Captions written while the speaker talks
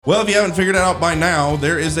Well, if you haven't figured it out by now,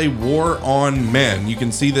 there is a war on men. You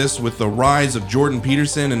can see this with the rise of Jordan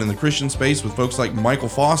Peterson and in the Christian space with folks like Michael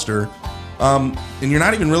Foster. And you're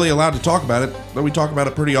not even really allowed to talk about it, but we talk about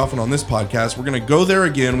it pretty often on this podcast. We're going to go there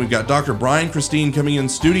again. We've got Dr. Brian Christine coming in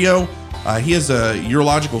studio. He is a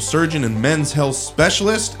urological surgeon and men's health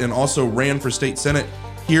specialist and also ran for state senate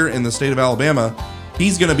here in the state of Alabama.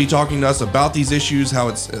 He's going to be talking to us about these issues, how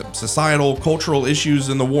it's societal, cultural issues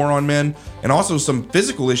in the war on men, and also some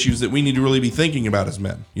physical issues that we need to really be thinking about as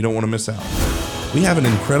men. You don't want to miss out. We have an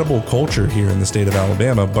incredible culture here in the state of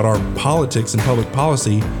Alabama, but our politics and public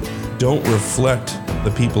policy don't reflect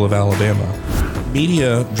the people of Alabama.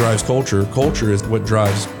 Media drives culture. Culture is what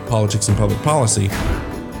drives politics and public policy.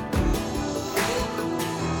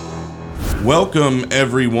 Welcome,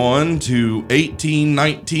 everyone, to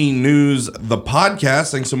 1819 News, the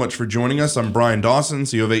podcast. Thanks so much for joining us. I'm Brian Dawson,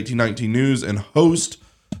 CEO of 1819 News and host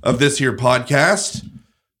of this here podcast.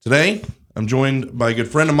 Today, I'm joined by a good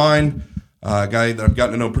friend of mine, a guy that I've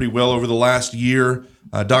gotten to know pretty well over the last year,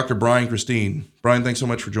 Dr. Brian Christine. Brian, thanks so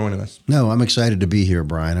much for joining us. No, I'm excited to be here,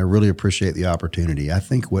 Brian. I really appreciate the opportunity. I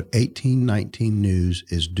think what 1819 News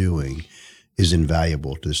is doing is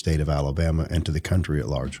invaluable to the state of Alabama and to the country at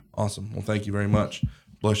large. Awesome. Well, thank you very much.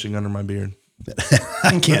 Blushing under my beard.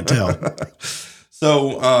 I can't tell.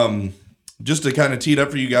 So just to kind of tee it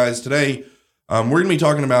up for you guys today, we're going to be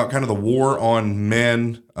talking about kind of the war on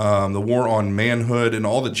men, the war on manhood, and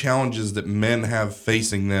all the challenges that men have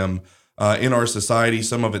facing them in our society.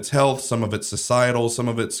 Some of it's health, some of it's societal, some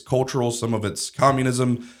of it's cultural, some of it's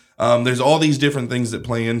communism. There's all these different things that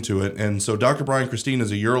play into it. And so Dr. Brian Christine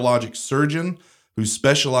is a urologic surgeon who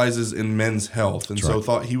specializes in men's health. And That's so right.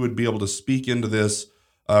 thought he would be able to speak into this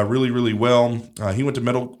really, really well. He went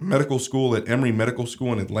to medical school at Emory Medical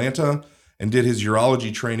School in Atlanta and did his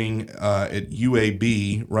urology training at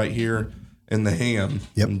UAB right here in the Ham,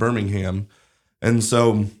 in Birmingham. And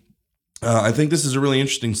so I think this is a really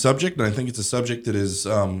interesting subject. And I think it's a subject that is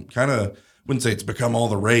kind of, wouldn't say it's become all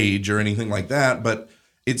the rage or anything like that, but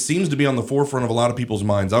it seems to be on the forefront of a lot of people's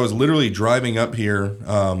minds. I was literally driving up here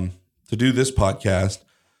to do this podcast,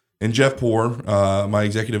 and Jeff Poor, my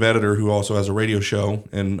executive editor, who also has a radio show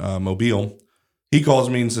in Mobile, he calls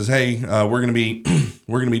me and says, "Hey, we're gonna be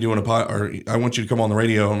doing a pod, or I want you to come on the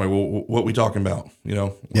radio." I'm like, "Well, what we talking about?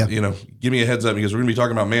 Give me a heads up," because we're gonna be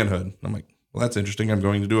talking about manhood. I'm like, "Well, that's interesting. I'm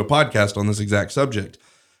going to do a podcast on this exact subject."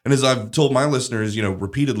 And as I've told my listeners,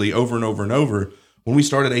 repeatedly over and over and over, when we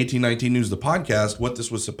started 1819 News, the podcast, what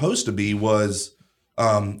this was supposed to be was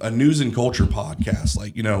a news and culture podcast.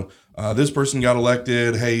 Like, this person got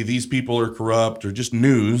elected. Hey, these people are corrupt, or just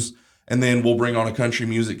news. And then we'll bring on a country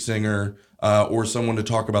music singer or someone to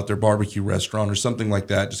talk about their barbecue restaurant or something like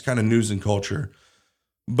that. Just kind of news and culture.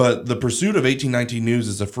 But the pursuit of 1819 News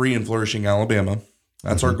is a free and flourishing Alabama.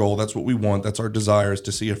 That's our goal. That's what we want. That's our desire, is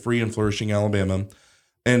to see a free and flourishing Alabama.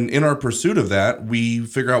 And in our pursuit of that, we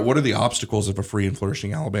figure out what are the obstacles of a free and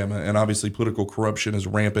flourishing Alabama. And obviously, political corruption is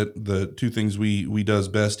rampant. The two things we does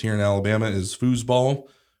best here in Alabama is foosball.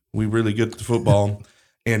 We really good at the football,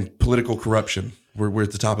 and political corruption. We're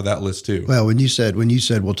at the top of that list too. Well, when you said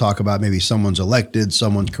we'll talk about maybe someone's elected,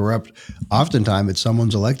 someone's corrupt, oftentimes it's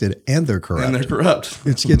someone's elected and they're corrupt. And they're corrupt.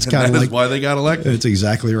 It's kind of like, like why they got elected. It's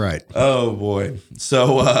exactly right. Oh boy.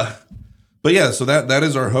 So, but yeah, so that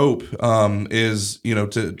is our hope, is,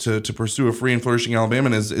 to pursue a free and flourishing Alabama.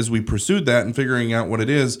 And as we pursued that and figuring out what it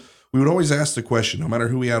is, we would always ask the question, no matter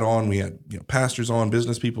who we had on, we had pastors on,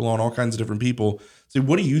 business people on, all kinds of different people. Say,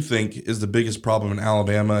 what do you think is the biggest problem in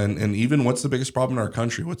Alabama? And even what's the biggest problem in our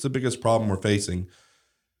country? What's the biggest problem we're facing?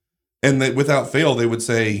 And that without fail, they would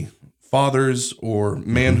say fathers or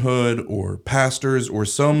manhood or pastors or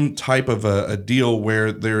some type of a deal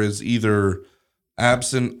where there is either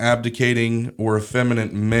absent, abdicating, or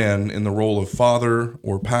effeminate men in the role of father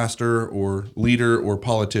or pastor or leader or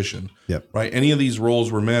politician. Yep. Right. Any of these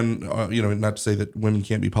roles where men, not to say that women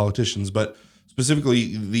can't be politicians, but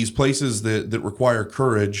specifically these places that require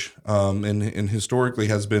courage, and historically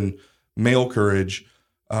has been male courage,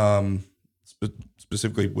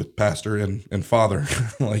 specifically with pastor and father.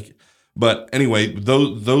 But anyway,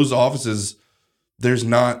 those offices, there's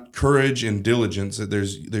not courage and diligence.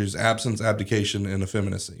 There's absence, abdication, and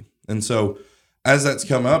effeminacy. And so as that's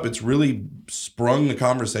come up, it's really sprung the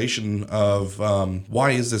conversation of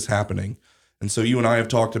why is this happening? And so you and I have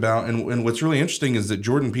talked about, and what's really interesting is that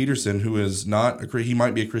Jordan Peterson, who is not he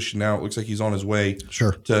might be a Christian now. It looks like he's on his way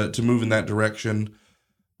to move in that direction.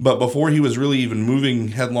 But before he was really even moving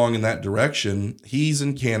headlong in that direction, he's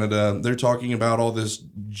in Canada. They're talking about all this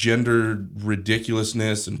gender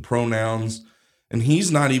ridiculousness and pronouns. And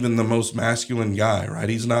he's not even the most masculine guy, right?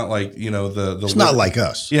 He's not like, the It's not like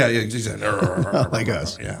us. Yeah, he's like, Not like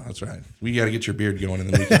us. Yeah, that's right. We got to get your beard going and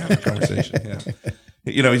then we can have a conversation.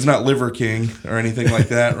 Yeah. He's not Liver King or anything like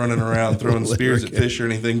that, running around throwing spears at fish or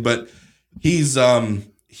anything, but he's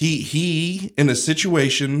he in a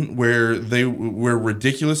situation where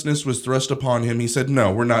ridiculousness was thrust upon him, he said,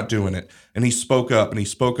 "No, we're not doing it." And he spoke up, and he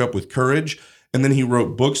spoke up with courage, and then he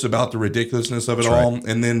wrote books about the ridiculousness of it all. Right.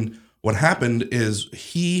 And then what happened is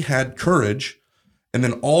he had courage, and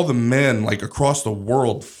then all the men like across the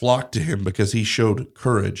world flocked to him because he showed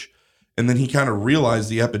courage. And then he kind of realized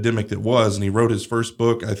the epidemic that was, and he wrote his first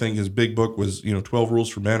book. I think his big book was, 12 Rules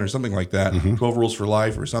for Men or something like that, 12 Rules for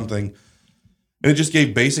Life or something. And it just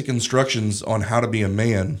gave basic instructions on how to be a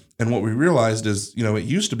man. And what we realized is, it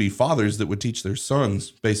used to be fathers that would teach their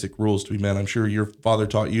sons basic rules to be men. I'm sure your father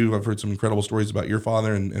taught you. I've heard some incredible stories about your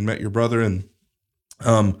father and met your brother. And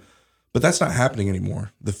but that's not happening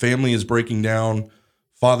anymore. The family is breaking down.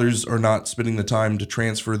 Fathers are not spending the time to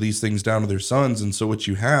transfer these things down to their sons. And so what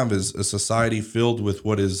you have is a society filled with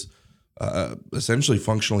what is essentially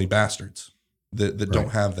functionally bastards that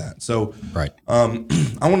don't have that. So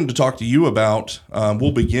I wanted to talk to you about,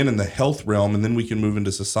 we'll begin in the health realm and then we can move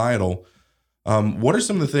into societal. What are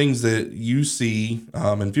some of the things that you see,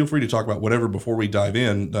 and feel free to talk about whatever before we dive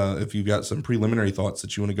in, if you've got some preliminary thoughts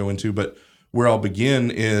that you want to go into, but where I'll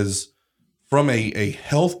begin is from a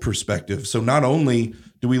health perspective. So not only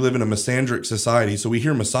do we live in a misandric society, so we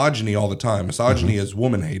hear misogyny all the time. Misogyny is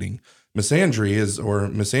woman hating.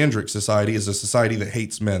 Misandric society is a society that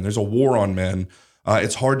hates men. There's a war on men.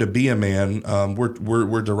 It's hard to be a man.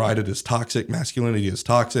 We're derided as toxic. Masculinity is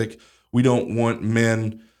toxic. We don't want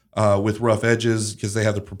men with rough edges because they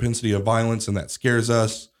have the propensity of violence, and that scares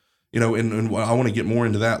us. And I want to get more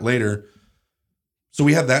into that later. So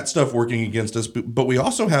we have that stuff working against us, but we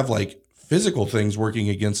also have like physical things working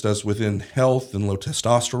against us within health and low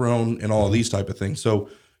testosterone and all of these type of things. So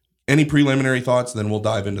any preliminary thoughts, then we'll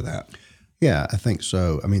dive into that. Yeah, I think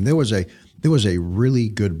so. I mean, there was a really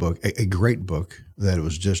good book, a great book that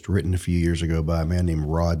was just written a few years ago by a man named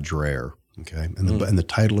Rod Dreher. Okay. And the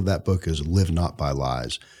title of that book is Live Not by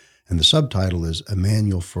Lies. And the subtitle is A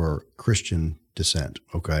Manual for Christian Dissent.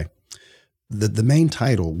 Okay. The main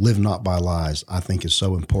title, Live Not by Lies, I think is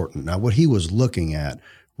so important. Now, what he was looking at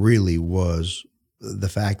really was the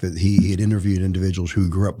fact that he had interviewed individuals who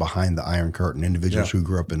grew up behind the Iron Curtain, individuals who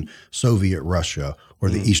grew up in Soviet Russia or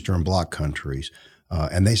the Eastern Bloc countries.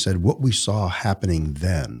 And they said what we saw happening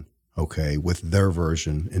then, okay, with their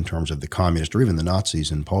version in terms of the communists or even the Nazis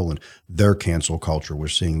in Poland, their cancel culture, we're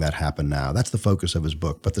seeing that happen now. That's the focus of his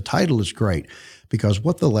book. But the title is great because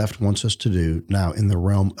what the left wants us to do now in the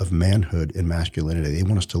realm of manhood and masculinity, they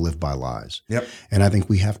want us to live by lies. Yep. And I think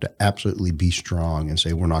we have to absolutely be strong and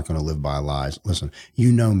say we're not going to live by lies. Listen,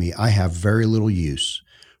 you know me, I have very little use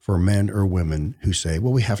for men or women who say,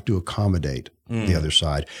 well, we have to accommodate the other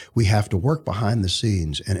side. We have to work behind the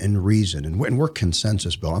scenes and reason and work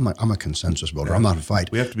consensus builder. I'm a consensus builder. Yeah. I'm not a fight.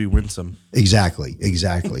 We have to be winsome. Exactly.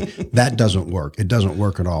 That doesn't work. It doesn't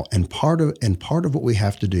work at all. And part of what we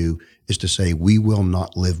have to do is to say we will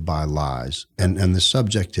not live by lies. And the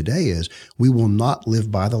subject today is we will not live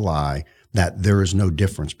by the lie that there is no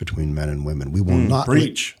difference between men and women. We will not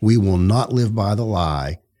preach. We will not live by the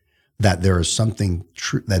lie that there is something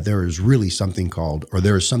that there is really something called, or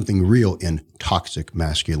there is something real in toxic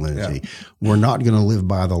masculinity. Yeah. We're not going to live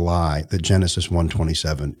by the lie that Genesis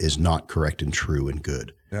 1:27 is not correct and true and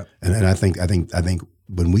good. Yeah. And I think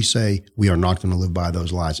when we say we are not going to live by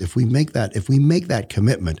those lies, if we make that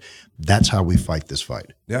commitment, that's how we fight this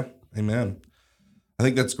fight. Yeah. Amen. I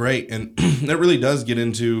think that's great. And that really does get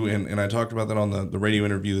into, and I talked about that on the radio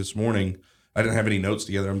interview this morning. I didn't have any notes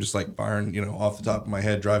together. I'm just like firing, off the top of my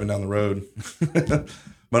head, driving down the road.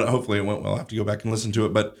 But hopefully it went well. I'll have to go back and listen to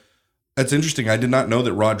it. But it's interesting. I did not know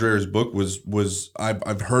that Rod Dreher's book was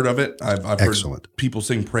I've heard of it. I've heard people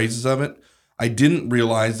sing praises of it. I didn't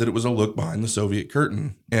realize that it was a look behind the Soviet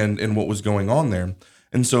curtain and what was going on there.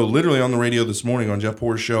 And so literally on the radio this morning on Jeff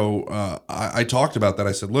Poor's show, I talked about that.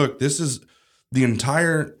 I said, look, this is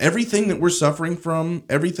everything that we're suffering from,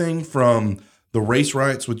 everything from the race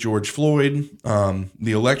riots with George Floyd,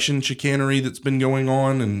 the election chicanery that's been going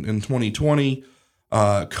on in 2020,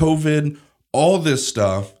 COVID, all this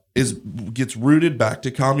stuff gets rooted back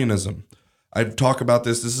to communism. I talk about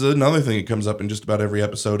this. This is another thing that comes up in just about every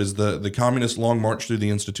episode is the communist long march through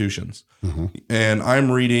the institutions. Mm-hmm. And I'm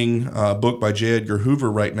reading a book by J. Edgar Hoover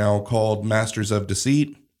right now called Masters of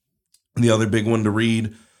Deceit. The other big one to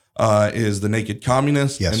read is The Naked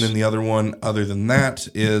Communist. Yes. And then the other one, other than that,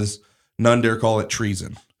 is None Dare Call It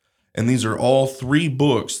Treason. And these are all 3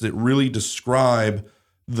 books that really describe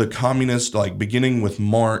the communist, like beginning with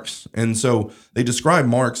Marx. And so they describe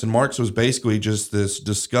Marx, and Marx was basically just this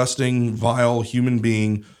disgusting, vile human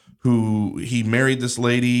being who he married this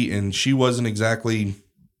lady, and she wasn't exactly,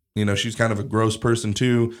 she's kind of a gross person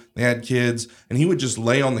too. They had kids, and he would just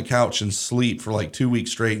lay on the couch and sleep for like 2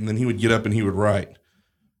 weeks straight. And then he would get up and he would write,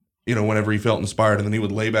 whenever he felt inspired, and then he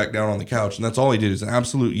would lay back down on the couch. And that's all he did. He's an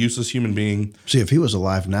absolute useless human being. See, if he was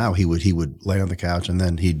alive now, he would lay on the couch and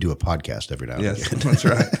then he'd do a podcast every now and Yes, again. that's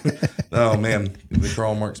right. Oh man, the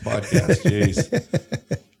Karl Marx podcast.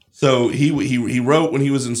 Jeez. So he wrote when he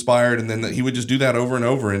was inspired, and then he would just do that over and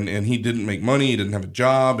over. And he didn't make money. He didn't have a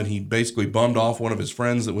job, and he basically bummed off one of his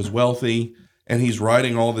friends that was wealthy. And he's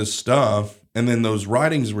writing all this stuff. And then those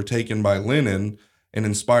writings were taken by Lenin and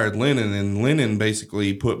inspired Lenin, and Lenin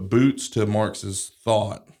basically put boots to Marx's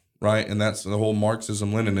thought, right? And that's the whole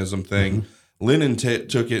Marxism-Leninism thing. Mm-hmm. Lenin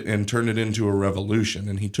took it and turned it into a revolution,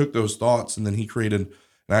 and he took those thoughts, and then he created an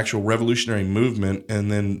actual revolutionary movement, and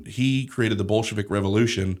then he created the Bolshevik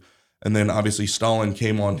Revolution, and then obviously Stalin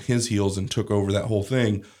came on his heels and took over that whole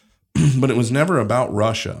thing. But it was never about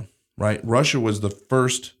Russia, right? Russia was the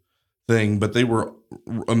first thing, but they were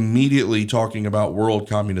immediately talking about world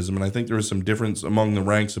communism. And I think there was some difference among the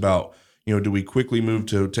ranks about, do we quickly move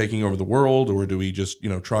to taking over the world, or do we just,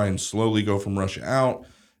 try and slowly go from Russia out?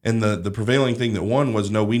 And the prevailing thing that won was,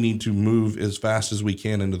 no, we need to move as fast as we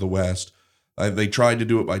can into the West. They tried to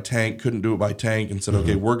do it by tank, couldn't do it by tank, and said,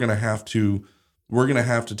 okay, we're going to have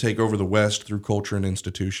to take over the West through culture and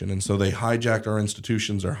institution. And so they hijacked our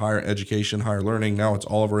institutions, our higher education, higher learning. Now it's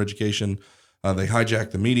all of our education. They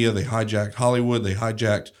hijacked the media. They hijacked Hollywood. They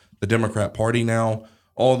hijacked the Democrat Party now.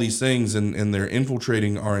 All these things, and they're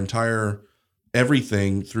infiltrating our entire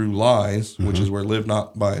everything through lies, which is where Live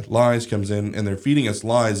Not by Lies comes in. And they're feeding us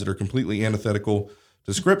lies that are completely antithetical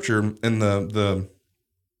to Scripture. And the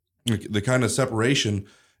kind of separation,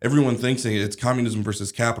 everyone thinks it's communism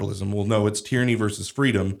versus capitalism. Well, no, it's tyranny versus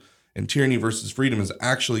freedom. And tyranny versus freedom is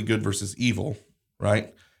actually good versus evil,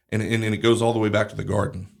 right? And it goes all the way back to the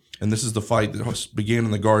garden. And this is the fight that began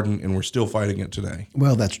in the garden, and we're still fighting it today.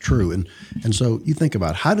 Well, that's true. And so you think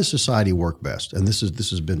about, how does society work best? And this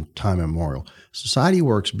has been time immemorial. Society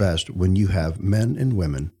works best when you have men and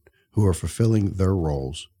women who are fulfilling their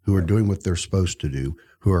roles, who are doing what they're supposed to do,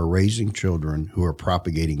 who are raising children, who are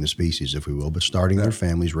propagating the species, if we will, but starting their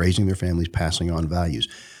families, raising their families, passing on values.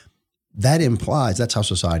 That implies that's how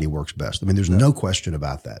society works best. I mean, there's no question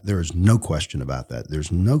about that. There is no question about that.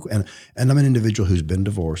 And I'm an individual who's been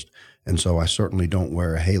divorced, and so I certainly don't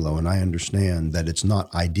wear a halo, and I understand that it's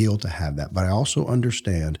not ideal to have that. But I also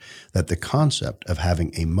understand that the concept of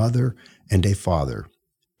having a mother and a father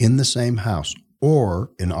in the same house,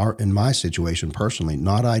 or in my situation personally,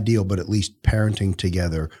 not ideal, but at least parenting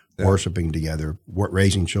together, worshiping together,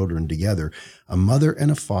 raising children together, a mother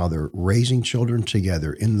and a father raising children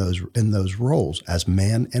together in those roles as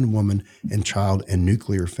man and woman and child and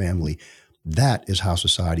nuclear family. That is how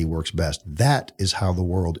society works best. That is how the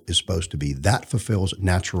world is supposed to be. That fulfills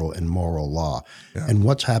natural and moral law. Yeah. And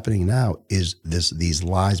what's happening now is these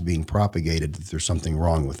lies being propagated that there's something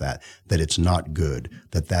wrong with that it's not good,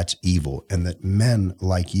 that's evil, and that men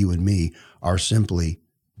like you and me are simply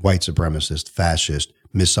white supremacist, fascist,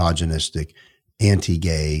 misogynistic,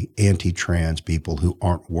 anti-gay, anti-trans people who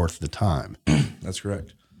aren't worth the time. That's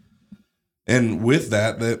correct. And with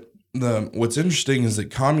that what's interesting is that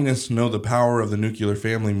communists know the power of the nuclear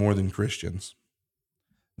family more than Christians.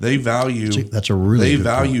 They value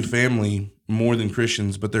family more than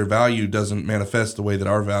Christians, but their value doesn't manifest the way that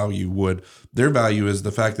our value would. Their value is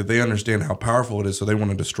the fact that they understand how powerful it is, so they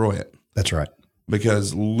want to destroy it. That's right.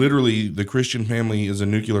 Because literally the Christian family is a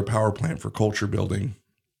nuclear power plant for culture building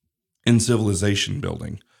and civilization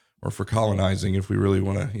building, or for colonizing if we really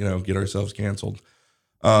want to, get ourselves canceled.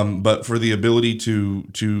 But for the ability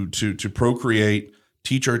to procreate,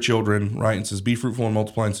 teach our children, right? It says, be fruitful and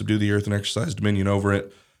multiply and subdue the earth and exercise dominion over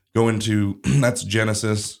it. Go into, that's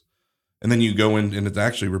Genesis. And then you go in, and it's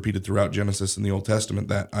actually repeated throughout Genesis in the Old Testament,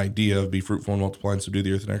 that idea of be fruitful and multiply and subdue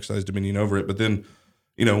the earth and exercise dominion over it. But then,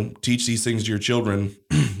 teach these things to your children.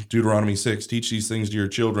 Deuteronomy 6, teach these things to your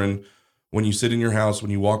children when you sit in your house,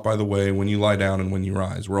 when you walk by the way, when you lie down, and when you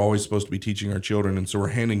rise. We're always supposed to be teaching our children. And so we're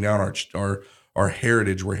handing down our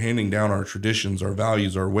heritage. We're handing down our traditions, our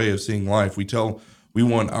values, our way of seeing life. We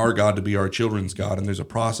want our God to be our children's God. And there's a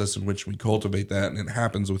process in which we cultivate that. And it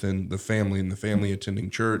happens within the family, and the family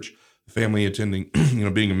attending church, the family attending,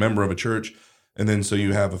 being a member of a church. And then so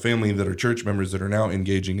you have a family that are church members that are now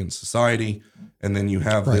engaging in society. And then you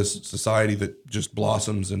have this society that just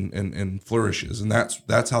blossoms and flourishes. And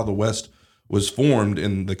that's how the West was formed,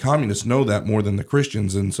 and the communists know that more than the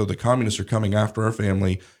Christians. And so the communists are coming after our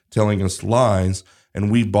family, telling us lies,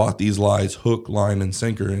 and we bought these lies hook, line, and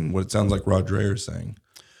sinker, and what it sounds like Rod Dreher is saying.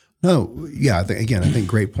 No, yeah, I think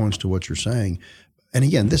great points to what you're saying. And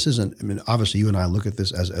again, this isn't, I mean, obviously you and I look at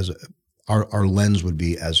this as our lens would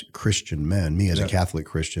be as Christian men, me as a Catholic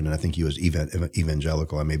Christian, and I think you as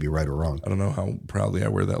evangelical. I may be right or wrong. I don't know how proudly I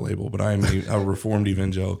wear that label, but I am a reformed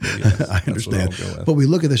evangelical. Yes, I understand. But we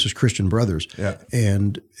look at this as Christian brothers. Yeah.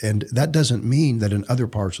 And that doesn't mean that in other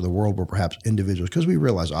parts of the world where perhaps individuals, because we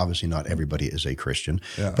realize obviously not everybody is a Christian,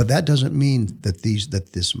 but that doesn't mean that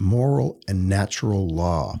this moral and natural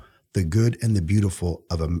law, the good and the beautiful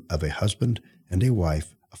of a husband and a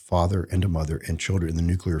wife, a father and a mother, and children in the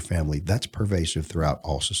nuclear family, that's pervasive throughout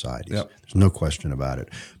all societies. Yep. There's no question about it.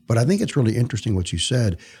 But I think it's really interesting what you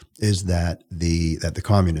said is that the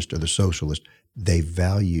communist or the socialist, they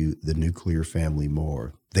value the nuclear family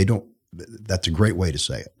more. They don't. That's a great way to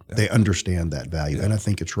say it. Yeah. They understand that value, and I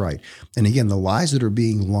think it's right. And again, the lies that are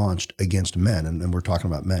being launched against men, and we're talking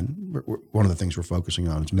about men, one of the things we're focusing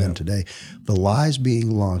on is men today, the lies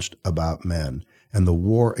being launched about men and the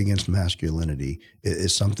war against masculinity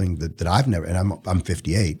is something that I've never, and I'm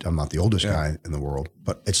 58, I'm not the oldest guy in the world,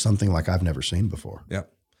 but it's something like I've never seen before. Yeah.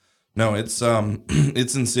 No, it's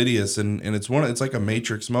insidious, and it's like a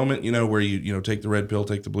Matrix moment, where you take the red pill,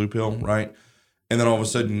 take the blue pill, right? And then all of a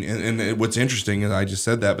sudden, and what's interesting, and I just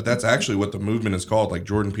said that, but that's actually what the movement is called, like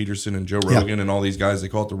Jordan Peterson and Joe Rogan and all these guys, they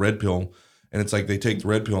call it the red pill. And it's like they take the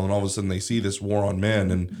red pill and all of a sudden they see this war on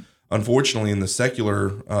men. And unfortunately, in the secular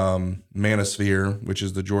manosphere, which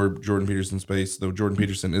is the Jordan Peterson space, though Jordan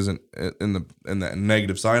Peterson isn't in the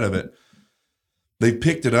negative side of it, they've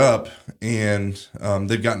picked it up and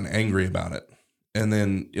they've gotten angry about it. And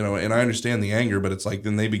then, and I understand the anger, but it's like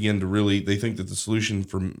then they begin to they think that the solution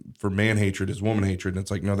for man hatred is woman hatred. And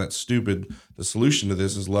it's like, no, that's stupid. The solution to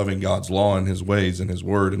this is loving God's law and his ways and his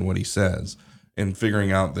word and what he says, and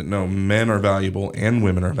figuring out that no, men are valuable and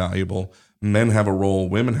women are valuable. Men have a role,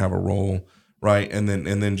 women have a role, right? And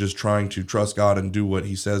then just trying to trust God and do what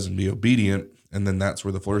he says and be obedient. And then that's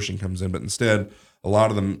where the flourishing comes in. But instead, a lot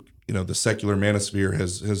of them, the secular manosphere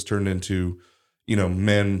has turned into,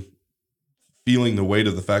 men feeling the weight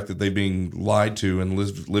of the fact that they're being lied to and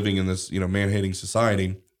living in this, man-hating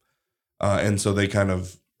society. And so they kind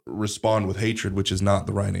of respond with hatred, which is not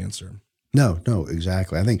the right answer. No,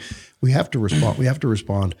 exactly. I think we have to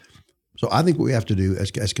respond. So I think what we have to do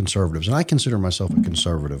as conservatives, and I consider myself a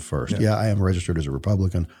conservative first. Yeah, I am registered as a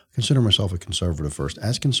Republican. I consider myself a conservative first.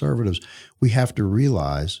 As conservatives, we have to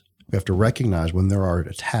recognize when there are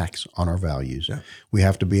attacks on our values. Yeah. We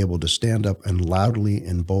have to be able to stand up and loudly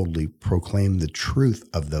and boldly proclaim the truth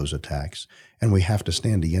of those attacks. And we have to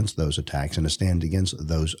stand against those attacks and to stand against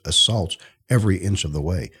those assaults every inch of the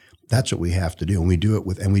way. That's what we have to do. And we do it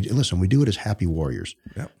we do it as happy warriors.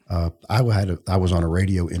 Yeah. I was on a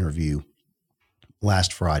radio interview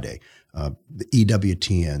last Friday. The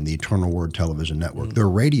EWTN, the Eternal Word Television Network, their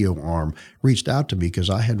radio arm reached out to me because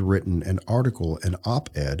I had written an article, an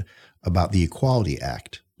op-ed about the Equality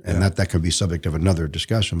Act. And that could be subject of another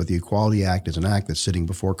discussion. But the Equality Act is an act that's sitting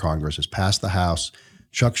before Congress. It's passed the House.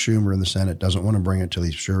 Chuck Schumer in the Senate doesn't want to bring it until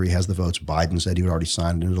he's sure he has the votes. Biden said he would already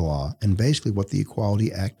sign it into law. And basically what the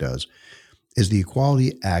Equality Act does is the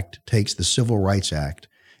Equality Act takes the Civil Rights Act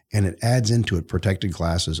and it adds into it protected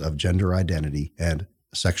classes of gender identity and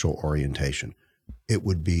sexual orientation. It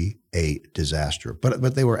would be a disaster.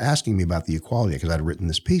 But they were asking me about the Equality Act because I'd written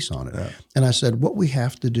this piece on it. Yeah. And I said, what we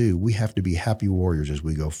have to do, we have to be happy warriors as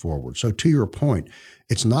we go forward. So to your point,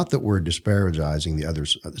 it's not that we're disparaging the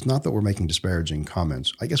others. It's not that we're making disparaging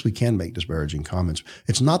comments. I guess we can make disparaging comments.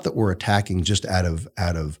 It's not that we're attacking just out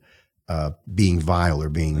of being vile or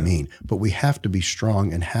being mean, but we have to be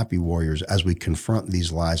strong and happy warriors as we confront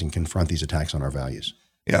these lies and confront these attacks on our values.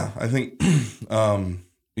 Yeah, I think,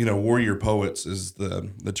 warrior poets is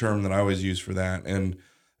the term that I always use for that. And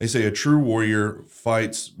they say a true warrior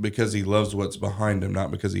fights because he loves what's behind him,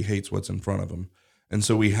 not because he hates what's in front of him. And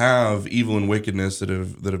so we have evil and wickedness that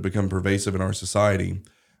have become pervasive in our society.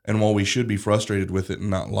 And while we should be frustrated with it and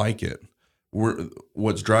not like it,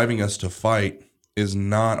 what's driving us to fight is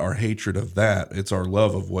not our hatred of that. It's our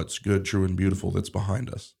love of what's good, true, and beautiful that's behind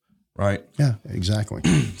us, right? Yeah, exactly.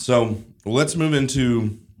 So let's move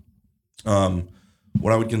into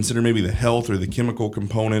what I would consider maybe the health or the chemical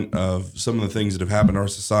component of some of the things that have happened in our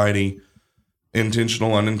society.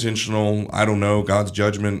 Intentional, unintentional, I don't know. God's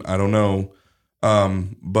judgment, I don't know.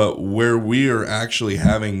 But where we are actually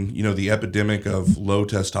having, the epidemic of low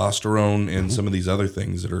testosterone and some of these other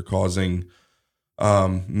things that are causing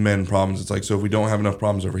men problems. It's like, so if we don't have enough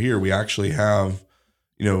problems over here, we actually have,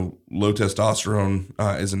 low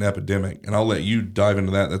testosterone is an epidemic. And I'll let you dive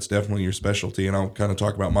into that. That's definitely your specialty. And I'll kind of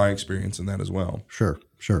talk about my experience in that as well. Sure.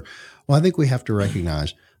 Well, I think we have to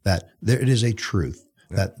recognize that it is a truth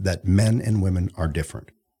that men and women are different.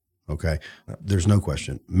 Okay. There's no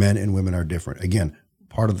question. Men and women are different. Again,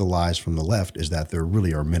 part of the lies from the left is that there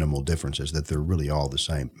really are minimal differences, that they're really all the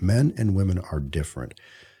same. Men and women are different.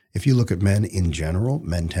 If you look at men in general,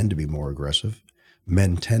 men tend to be more aggressive.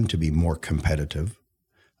 Men tend to be more competitive.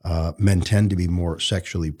 Men tend to be more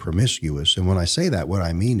sexually promiscuous. And when I say that, what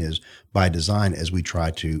I mean is by design, as we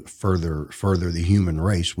try to further the human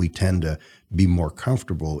race, we tend to be more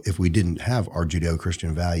comfortable if we didn't have our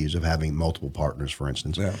Judeo-Christian values of having multiple partners, for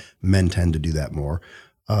instance. Yeah. Men tend to do that more.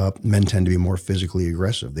 Men tend to be more physically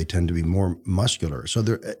aggressive. They tend to be more muscular. So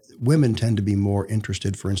women tend to be more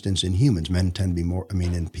interested, for instance, in humans. Men tend to be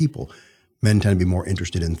in people. Men tend to be more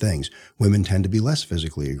interested in things. Women tend to be less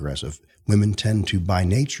physically aggressive. Women tend to, by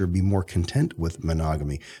nature, be more content with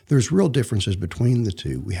monogamy. There's real differences between the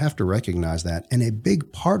two. We have to recognize that. And a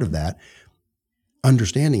big part of that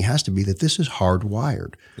understanding has to be that this is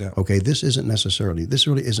hardwired. Yeah. Okay, this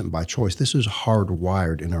really isn't by choice. This is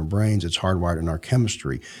hardwired in our brains. It's hardwired in our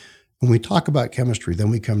chemistry. When we talk about chemistry, then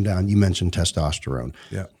we come down, you mentioned testosterone.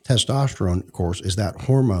 Yeah. Testosterone, of course, is that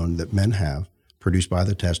hormone that men have, produced by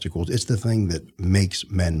the testicles. It's the thing that makes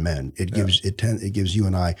men men. It gives you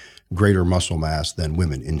and I greater muscle mass than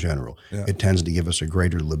women in general. Yeah. It tends to give us a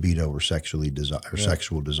greater libido or sexual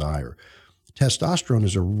desire. Testosterone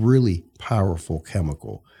is a really powerful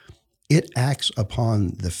chemical. It acts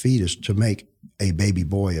upon the fetus to make a baby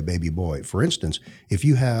boy. For instance, if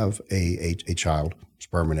you have a child,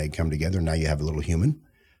 sperm and egg come together, now you have a little human.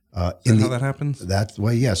 Is that how that happens? That's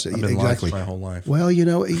yes, I've been exactly. My whole life. Well,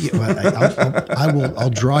 I'll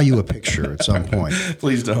draw you a picture at some point.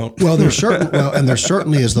 Please don't. Well, there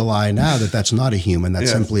certainly is the lie now that that's not a human.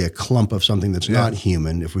 That's simply a clump of something that's not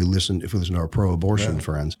human. If we listen to our pro-abortion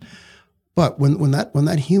friends, but when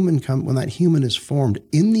that human is formed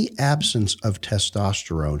in the absence of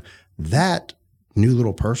testosterone, that new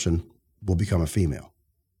little person will become a female.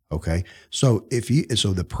 Okay, so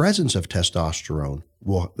the presence of testosterone,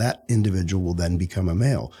 that individual will then become a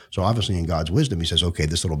male. So obviously in God's wisdom, he says, okay,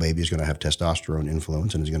 this little baby is going to have testosterone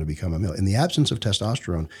influence and is going to become a male. In the absence of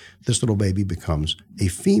testosterone, this little baby becomes a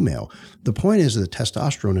female. The point is that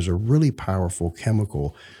testosterone is a really powerful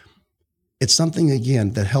chemical. It's something,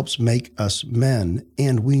 again, that helps make us men.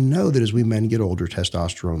 And we know that as we men get older,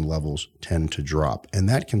 testosterone levels tend to drop. And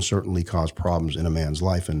that can certainly cause problems in a man's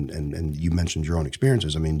life. And you mentioned your own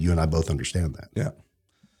experiences. I mean, you and I both understand that. Yeah.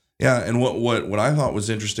 Yeah. And what I thought was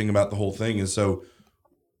interesting about the whole thing is, so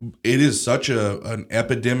it is such an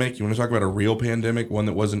epidemic. You want to talk about a real pandemic, one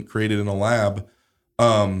that wasn't created in a lab.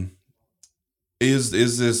 Is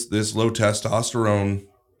this low testosterone,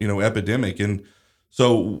 epidemic. And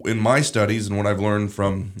so in my studies and what I've learned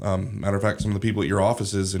from, matter of fact, some of the people at your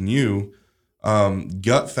offices and you,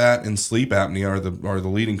 gut fat and sleep apnea are the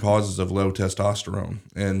leading causes of low testosterone.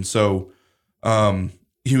 And so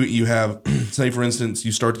you have, say for instance,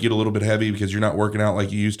 you start to get a little bit heavy because you're not working out like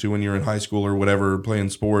you used to when you're in high school or whatever,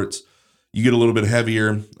 playing sports. You get a little bit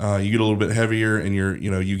heavier. And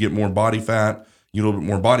you get more body fat. You get a little bit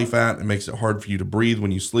more body fat. It makes it hard for you to breathe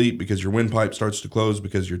when you sleep because your windpipe starts to close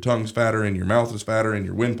because your tongue's fatter and your mouth is fatter and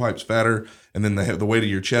your windpipe's fatter. And then the weight of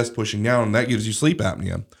your chest pushing down, that gives you sleep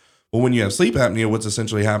apnea. Well, when you have sleep apnea, what's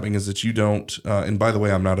essentially happening is that you don't, and by the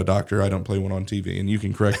way, I'm not a doctor. I don't play one on TV, and you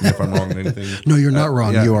can correct me if I'm wrong on anything. No, you're not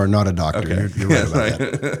wrong. Yeah. You are not a doctor. Okay. You're right about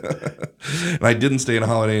that. And I didn't stay in a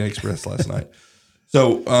Holiday Inn Express last night.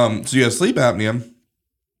 So you have sleep apnea.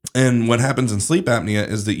 And what happens in sleep apnea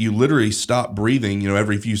is that you literally stop breathing,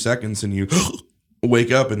 every few seconds, and you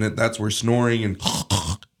wake up, and that's where snoring and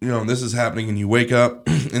this is happening, and you wake up,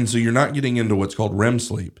 and so you're not getting into what's called REM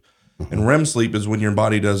sleep. And REM sleep is when your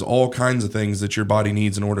body does all kinds of things that your body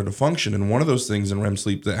needs in order to function. And one of those things in REM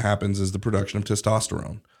sleep that happens is the production of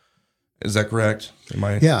testosterone. Is that correct?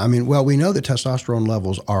 Yeah. We know that testosterone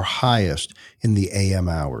levels are highest in the AM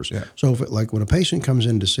hours. Yeah. So when a patient comes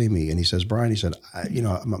in to see me and he says, Brian, he said,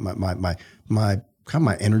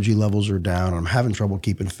 my energy levels are down. I'm having trouble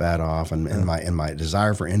keeping fat off, and my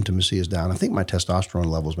desire for intimacy is down. I think my testosterone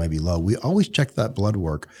levels may be low. We always check that blood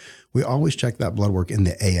work. We always check that blood work in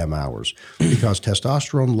the AM hours because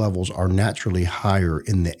testosterone levels are naturally higher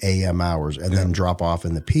in the AM hours and then drop off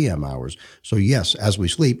in the PM hours. So yes, as we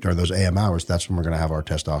sleep during those AM hours, that's when we're going to have our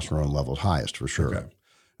testosterone levels highest for sure. Okay.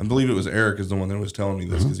 I believe it was Eric is the one that was telling me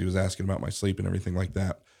this because he was asking about my sleep and everything like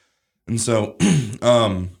that. And so,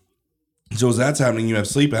 so as that's happening, you have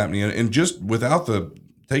sleep apnea, and just without the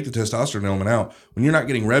take the testosterone element out, when you're not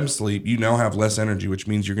getting REM sleep, you now have less energy, which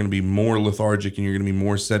means you're going to be more lethargic and you're going to be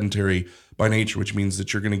more sedentary by nature, which means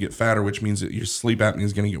that you're going to get fatter, which means that your sleep apnea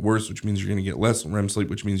is going to get worse, which means you're going to get less REM sleep,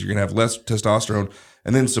 which means you're going to have less testosterone.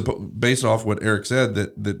 And then based off what Eric said,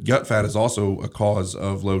 that gut fat is also a cause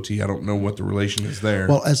of low T. I don't know what the relation is there.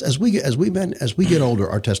 Well, as we get older,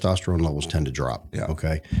 our testosterone levels tend to drop. Yeah.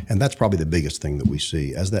 Okay. And that's probably the biggest thing that we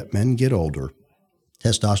see. As that men get older,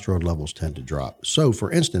 testosterone levels tend to drop. So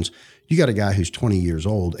for instance, you got a guy who's 20 years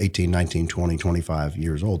old, 18, 19, 20, 25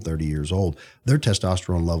 years old, 30 years old, their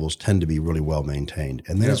testosterone levels tend to be really well maintained.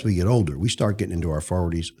 And then as we get older, we start getting into our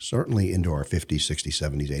 40s, certainly into our 50s, 60s,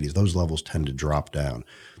 70s, 80s, those levels tend to drop down.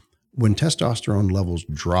 When testosterone levels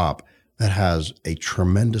drop, that has a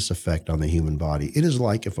tremendous effect on the human body. It is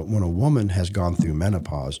like when a woman has gone through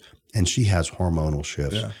menopause and she has hormonal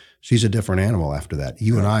shifts, she's a different animal after that.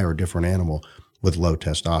 You and I are a different animal with low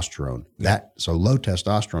testosterone. So low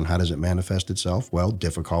testosterone, how does it manifest itself? Well,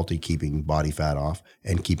 difficulty keeping body fat off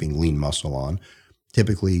and keeping lean muscle on.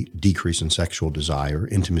 Typically decrease in sexual desire,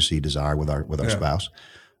 intimacy desire with our spouse.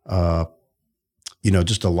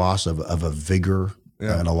 Just a loss of a vigor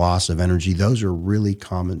and a loss of energy. Those are really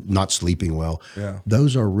common, not sleeping well.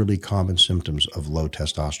 Those are really common symptoms of low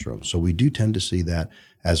testosterone. So we do tend to see that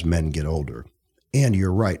as men get older. And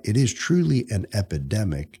you're right. It is truly an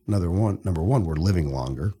epidemic. Number one, we're living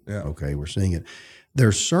longer. Okay, we're seeing it.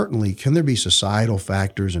 There's certainly, can there be societal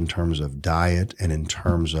factors in terms of diet and in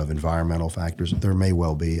terms of environmental factors? There may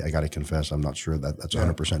well be. I got to confess, I'm not sure that's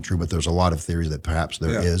 100% true, but there's a lot of theories that perhaps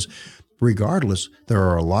there is. Regardless, there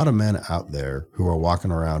are a lot of men out there who are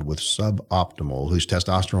walking around with suboptimal, whose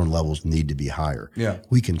testosterone levels need to be higher.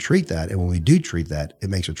 We can treat that, and when we do treat that,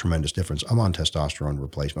 it makes a tremendous difference. I'm on testosterone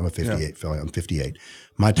replacement. I'm 58.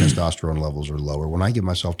 My testosterone levels are lower. When I give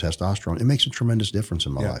myself testosterone, it makes a tremendous difference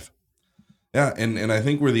in my life. Yeah, and I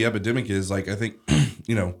think where the epidemic is, like, I think,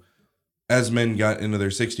 as men got into their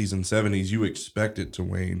 60s and 70s, you expect it to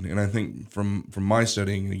wane. And I think from my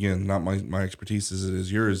studying, and again, not my expertise as it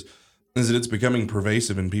is yours, is that it's becoming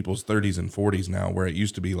pervasive in people's 30s and 40s now, where it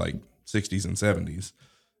used to be like 60s and 70s.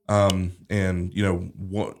 And,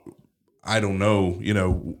 what I don't know,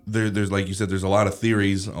 there's, like you said, there's a lot of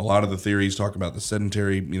theories. A lot of the theories talk about the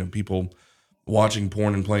sedentary, people watching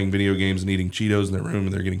porn and playing video games and eating Cheetos in their room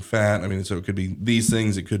and they're getting fat. I mean, so it could be these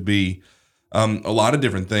things. It could be a lot of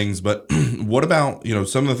different things. But what about,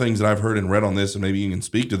 some of the things that I've heard and read on this, and maybe you can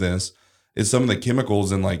speak to this, is some of the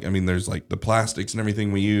chemicals and there's like the plastics and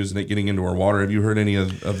everything we use and it getting into our water. Have you heard any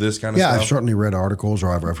of this kind of stuff? Yeah, I've certainly read articles,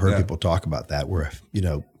 or I've heard people talk about that, where,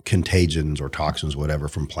 contagions or toxins, whatever,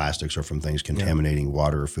 from plastics or from things contaminating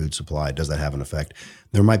water or food supply. Does that have an effect?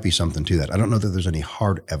 There might be something to that. I don't know that there's any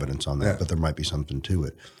hard evidence on that, but there might be something to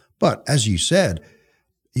it. But as you said,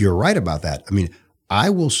 you're right about that. I mean, I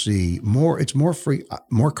will see more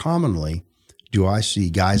commonly do I see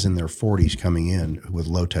guys in their 40s coming in with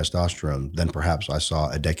low testosterone than perhaps I saw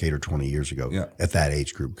a decade or 20 years ago at that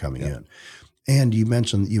age group coming in. And you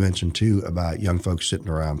mentioned too about young folks sitting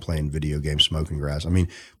around playing video games, smoking grass. I mean,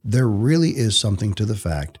 there really is something to the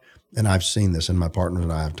fact, and I've seen this, and my partner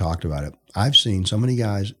and I have talked about it. I've seen so many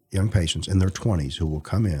guys, young patients in their 20s, who will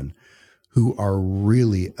come in who are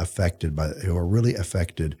really affected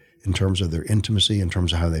in terms of their intimacy, in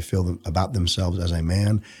terms of how they feel about themselves as a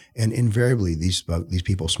man. And invariably, these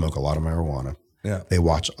people smoke a lot of marijuana. They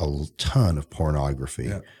watch a ton of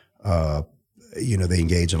pornography. They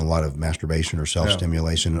engage in a lot of masturbation or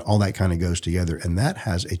self-stimulation, and all that kind of goes together. And that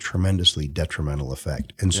has a tremendously detrimental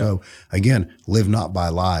effect. And so, again, live not by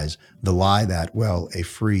lies. The lie that, a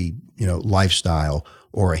free, lifestyle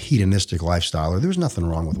or a hedonistic lifestyle, or there's nothing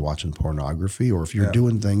wrong with watching pornography, or if you're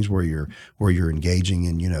doing things where you're engaging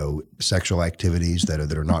in, sexual activities that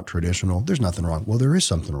are not traditional, there's nothing wrong. Well, there is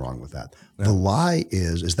something wrong with that. The lie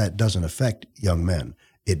is that doesn't affect young men.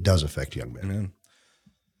 It does affect young men. Amen.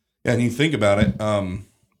 Yeah, and you think about it, and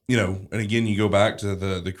again, you go back to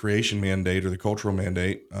the creation mandate or the cultural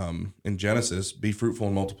mandate in Genesis: be fruitful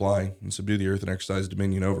and multiply and subdue the earth and exercise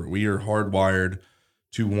dominion over it. We are hardwired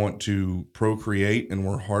to want to procreate, and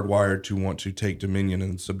we're hardwired to want to take dominion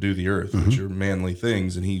and subdue the earth, which are manly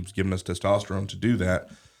things, and he's given us testosterone to do that.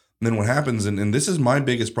 And then what happens, and this is my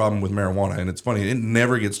biggest problem with marijuana, and it's funny, it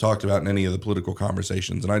never gets talked about in any of the political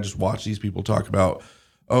conversations, and I just watch these people talk about,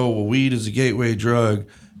 weed is a gateway drug.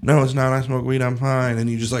 No, it's not. I smoke weed, I'm fine. And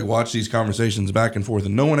you just watch these conversations back and forth,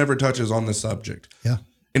 and no one ever touches on this subject. Yeah.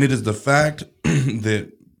 And it is the fact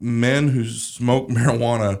that men who smoke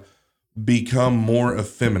marijuana become more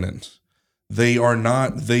effeminate. They are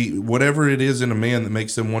not, whatever it is in a man that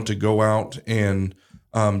makes them want to go out and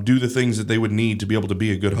do the things that they would need to be able to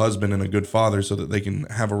be a good husband and a good father so that they can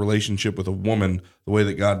have a relationship with a woman the way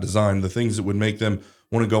that God designed, the things that would make them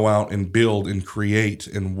want to go out and build and create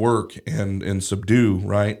and work and subdue,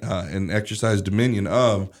 right? And exercise dominion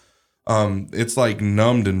of. It's like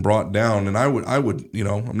numbed and brought down. And I would,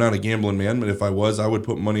 I'm not a gambling man, but if I was, I would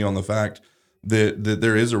put money on the fact that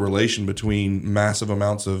there is a relation between massive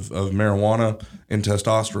amounts of marijuana and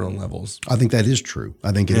testosterone levels. I think that is true.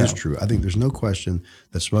 I think it is true. I think there's no question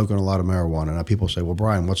that smoking a lot of marijuana. Now people say, well,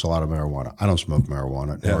 Brian, what's a lot of marijuana? I don't smoke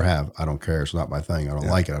marijuana. Never have. I don't care. It's not my thing. I don't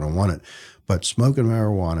like it. I don't want it. But smoking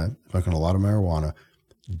a lot of marijuana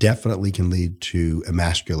definitely can lead to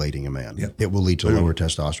emasculating a man. Yep. It will lead to lower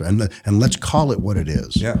testosterone. And let's call it what it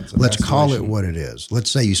is. Yeah, let's call it what it is.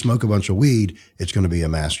 Let's say you smoke a bunch of weed, it's going to be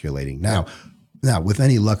emasculating. Now, with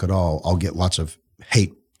any luck at all, I'll get lots of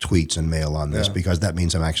hate tweets and mail on this because that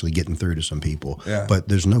means I'm actually getting through to some people. Yeah. But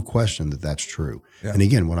there's no question that that's true. Yeah. And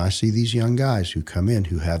again, when I see these young guys who come in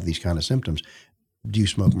who have these kind of symptoms, do you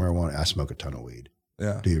smoke marijuana? I smoke a ton of weed.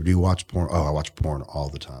 Yeah. Do you watch porn? Oh, I watch porn all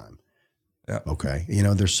the time. Yeah. Okay.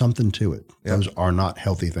 There's something to it. Yeah. Those are not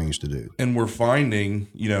healthy things to do. And we're finding,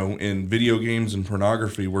 in video games and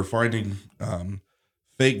pornography, we're finding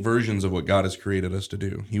fake versions of what God has created us to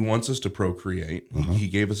do. He wants us to procreate. Mm-hmm. He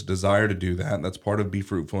gave us a desire to do that. That's part of be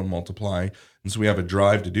fruitful and multiply. And so we have a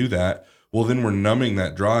drive to do that. Well, then we're numbing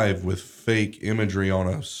that drive with fake imagery on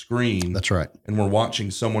a screen. That's right. And we're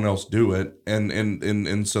watching someone else do it.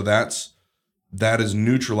 And so that is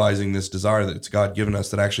neutralizing this desire that's God given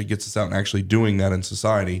us that actually gets us out and actually doing that in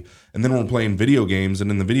society. And then we're playing video games,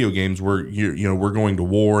 and in the video games we're going to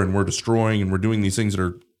war and we're destroying and we're doing these things that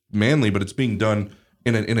are manly, but it's being done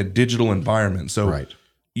in a digital environment. So right.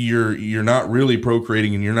 You're not really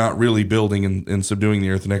procreating and you're not really building and subduing the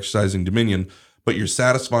earth and exercising dominion, but you're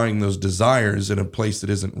satisfying those desires in a place that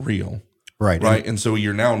isn't real. Right. Right. And so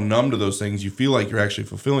you're now numb to those things. You feel like you're actually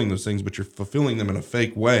fulfilling those things, but you're fulfilling them in a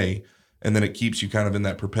fake way. And then it keeps you kind of in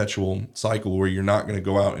that perpetual cycle where you're not going to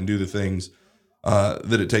go out and do the things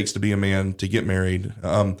that it takes to be a man, to get married.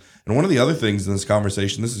 And one of the other things in this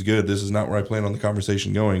conversation, this is good. This is not where I plan on the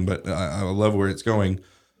conversation going, but I love where it's going.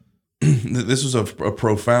 This was a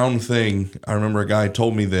profound thing. I remember a guy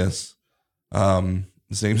told me this.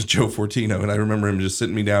 His name is Joe Fortino, and I remember him just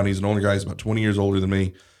sitting me down. He's an older guy. He's about 20 years older than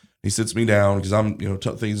me. He sits me down because I'm,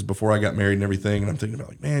 things before I got married and everything. And I'm thinking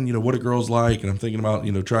about man, what a girl's like. And I'm thinking about,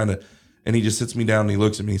 trying to, and he just sits me down and he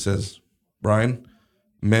looks at me and he says, Brian,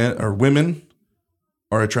 women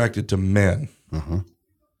are attracted to men. Uh-huh.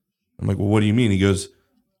 I'm like, well, what do you mean? He goes,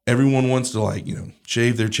 everyone wants to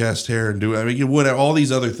shave their chest hair and do, all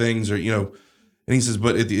these other things are, and he says,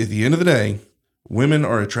 but at the end of the day, women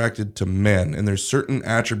are attracted to men. And there's certain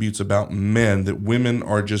attributes about men that women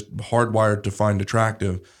are just hardwired to find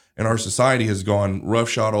attractive. And our society has gone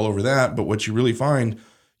roughshod all over that. But what you really find,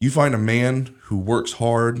 you find a man who works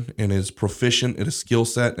hard and is proficient at a skill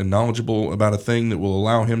set and knowledgeable about a thing that will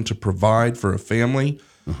allow him to provide for a family.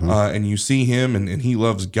 Uh-huh. And you see him and he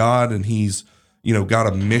loves God and he's, got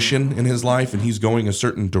a mission in his life and he's going a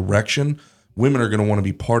certain direction. Women are going to want to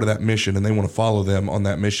be part of that mission and they want to follow them on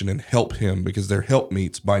that mission and help him because they're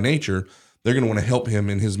helpmeets by nature. They're going to want to help him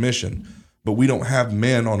in his mission. But we don't have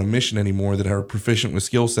men on a mission anymore that are proficient with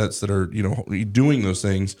skill sets that are, doing those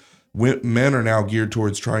things. Men are now geared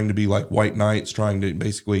towards trying to be like white knights, trying to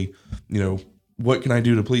basically, what can I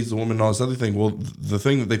do to please the woman and all this other thing? Well, the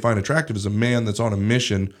thing that they find attractive is a man that's on a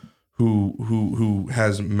mission who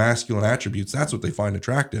has masculine attributes. That's what they find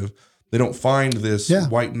attractive. They don't find this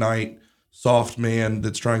white knight, soft man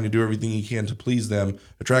that's trying to do everything he can to please them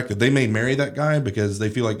attractive. They may marry that guy because they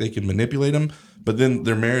feel like they can manipulate him, but then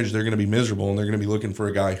their marriage, they're going to be miserable and they're going to be looking for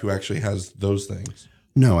a guy who actually has those things.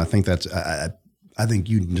 No, I think that's, I think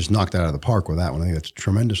you just knocked that out of the park with that one. I think that's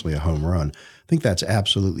tremendously a home run. I think that's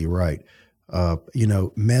absolutely right.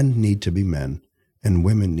 Men need to be men and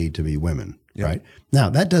women need to be women, right? Now,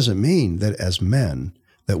 that doesn't mean that as men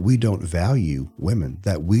that we don't value women,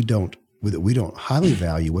 that we don't highly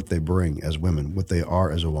value what they bring as women, what they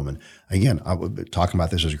are as a woman. Again, I would be talking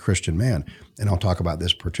about this as a Christian man, and I'll talk about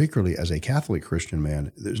this particularly as a Catholic Christian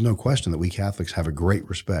man. There's no question that we Catholics have a great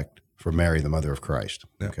respect for Mary, the mother of Christ.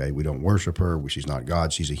 Yeah. Okay, we don't worship her. She's not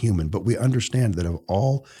God. She's a human. But we understand that of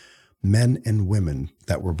all men and women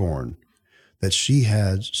that were born, that she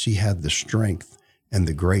had the strength and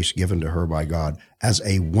the grace given to her by God as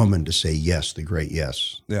a woman to say yes, the great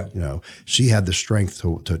yes. Yeah. She had the strength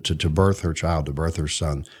to birth her child, to birth her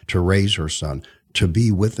son, to raise her son, to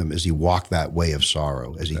be with him as he walked that way of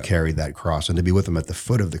sorrow, as he carried that cross, and to be with him at the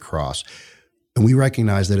foot of the cross. And we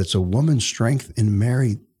recognize that it's a woman's strength in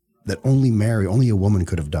Mary that only a woman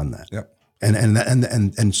could have done that. Yep.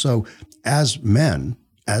 And so as men,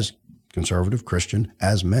 as conservative Christian,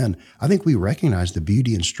 as men, I think we recognize the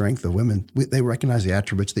beauty and strength of women. They recognize the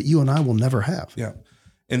attributes that you and I will never have. Yeah.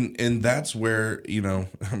 And that's where,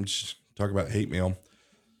 I'm just talking about hate mail.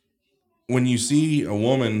 When you see a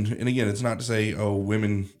woman, and again, it's not to say, oh,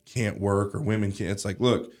 women can't work or women can't. It's like,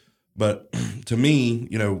 look, but to me,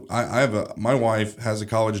 my wife has a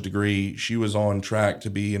college degree. She was on track to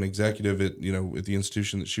be an executive at the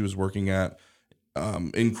institution that she was working at.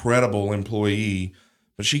 Incredible employee,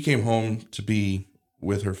 but she came home to be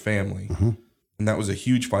with her family. Mm-hmm. And that was a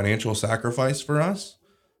huge financial sacrifice for us.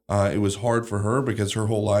 It was hard for her because her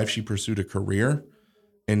whole life she pursued a career.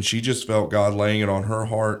 And she just felt God laying it on her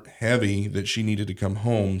heart heavy that she needed to come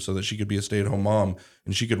home so that she could be a stay-at-home mom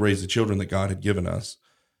and she could raise the children that God had given us.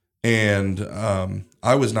 And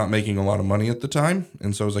I was not making a lot of money at the time.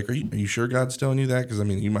 And so I was like, are you sure God's telling you that? Because,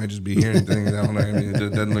 you might just be hearing things. I don't know. It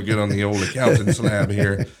doesn't look good on the old accountant slab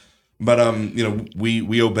here. But,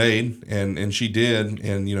 we obeyed and she did.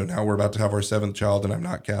 And, now we're about to have our 7th child and I'm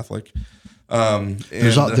not Catholic.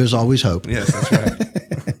 There's always hope. Yes, that's right.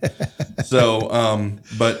 So,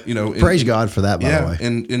 but praise God for that, by the way.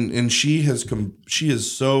 And she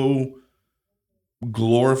has so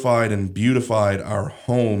glorified and beautified our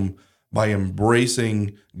home by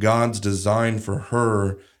embracing God's design for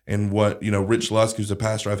her and what, Rich Lusk, who's a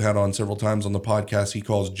pastor I've had on several times on the podcast, he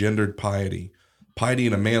calls gendered piety. Piety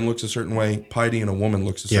in a man looks a certain way, piety in a woman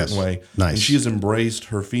looks a certain way. Nice. And she has embraced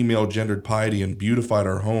her female gendered piety and beautified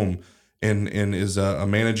our home and is a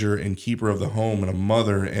manager and keeper of the home and a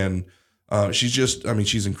mother and she's just,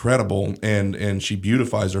 she's incredible and she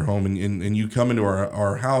beautifies her home and you come into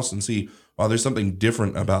our house and see, wow, there's something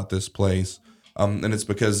different about this place. And it's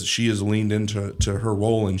because she has leaned into her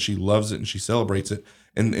role and she loves it and she celebrates it.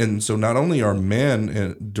 And so not only are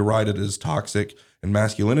men derided as toxic and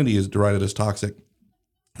masculinity is derided as toxic,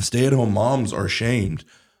 stay-at-home moms are shamed.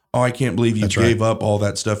 Oh, I can't believe you gave up all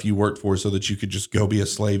that stuff you worked for so that you could just go be a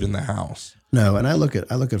slave in the house. No, and I look at,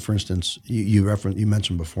 for instance, you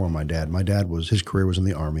mentioned before my dad. My dad his career was in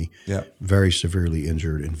the Army. Yeah, very severely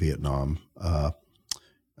injured in Vietnam.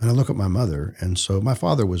 And I look at my mother, and so my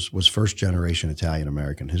father was first generation Italian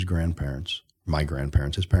American. His parents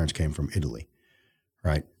came from Italy,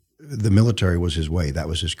 right? The military was his way. That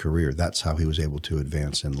was his career. That's how he was able to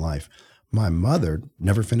advance in life. My mother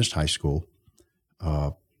never finished high school.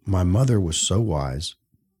 My mother was so wise,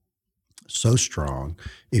 so strong.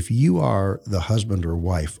 If you are the husband or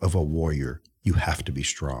wife of a warrior, you have to be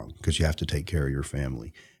strong because you have to take care of your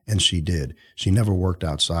family. And she did. She never worked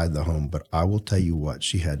outside the home, but I will tell you what,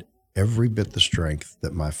 she had every bit the strength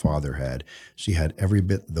that my father had. She had every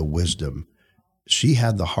bit the wisdom. She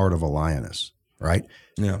had the heart of a lioness, right?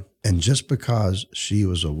 Yeah. And just because she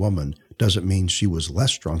was a woman doesn't mean she was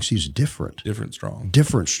less strong. She's different. Different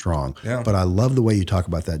strong. Yeah. But I love the way you talk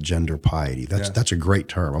about that gender piety. That's a great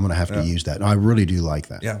term. I'm going to have to use that. And I really do like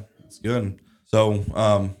that. Yeah, it's good. So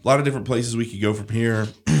a lot of different places we could go from here.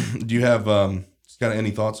 Do you have just kind of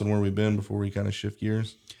any thoughts on where we've been before we kind of shift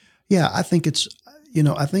gears? Yeah, I think it's,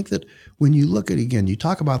 I think that when you look at, again, you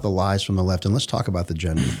talk about the lies from the left, and let's talk about the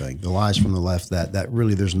gender thing. The lies from the left that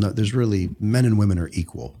really there's really men and women are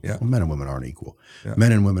equal. Yeah. Well, men and women aren't equal. Yeah.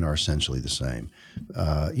 Men and women are essentially the same.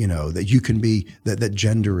 That you can be that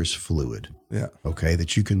gender is fluid. Yeah. Okay.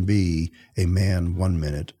 That you can be a man 1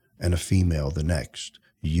 minute and a female the next.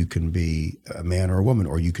 You can be a man or a woman,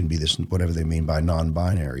 or you can be this, whatever they mean by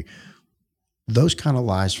non-binary. Those kind of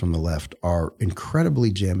lies from the left are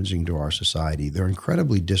incredibly damaging to our society. They're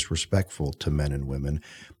incredibly disrespectful to men and women.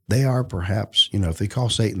 They are perhaps, if they call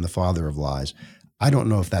Satan the father of lies, I don't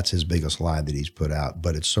know if that's his biggest lie that he's put out,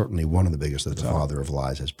 but it's certainly one of the biggest that the father of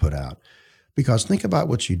lies has put out. Because think about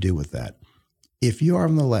what you do with that. If you are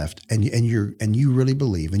on the left and you really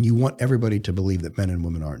believe, and you want everybody to believe that men and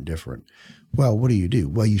women aren't different, well, what do?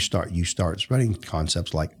 Well, you start spreading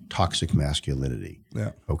concepts like toxic masculinity.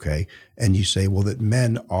 Yeah. Okay. And you say, well, that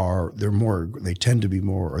men they tend to be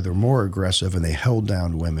more, or they're more aggressive and they held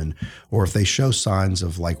down women, or if they show signs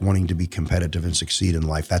of like wanting to be competitive and succeed in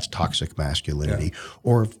life, that's toxic masculinity.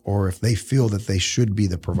 Yeah. Or if they feel that they should be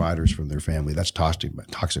the providers from their family, that's toxic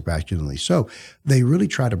masculinity. So they really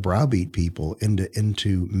try to browbeat people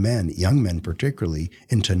into men, young men particularly,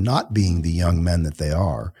 into not being the young men that they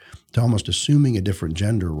are, to almost assuming a different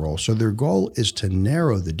gender role. So their goal is to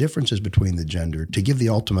narrow the differences between the gender to give the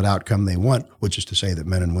ultimate outcome they want, which is to say that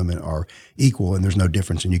men and women are equal and there's no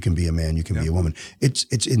difference and you can be a man, you can be a woman. It's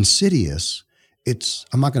insidious.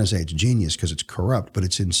 I'm not going to say it's genius because it's corrupt, but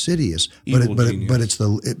it's insidious. But it's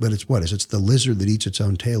the lizard that eats its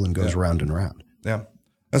own tail and goes round and round. Yeah.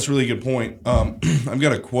 That's a really good point. I've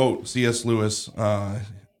got a quote, C.S. Lewis.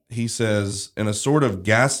 He says, in a sort of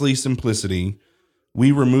ghastly simplicity,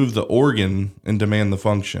 we remove the organ and demand the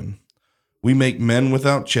function. We make men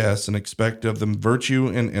without chests and expect of them virtue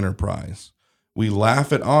and enterprise. We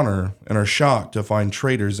laugh at honor and are shocked to find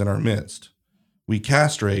traitors in our midst. We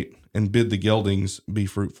castrate and bid the geldings be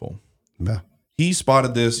fruitful. Yeah. He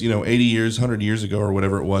spotted this, 80 years, 100 years ago or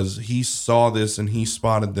whatever it was. He saw this and he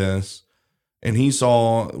spotted this and he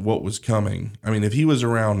saw what was coming. I mean, if he was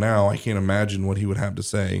around now, I can't imagine what he would have to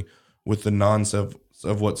say with the nonsense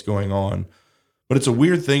of what's going on. But it's a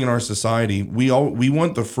weird thing in our society. We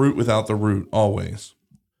want the fruit without the root always.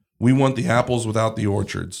 We want the apples without the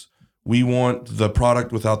orchards. We want the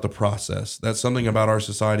product without the process. That's something about our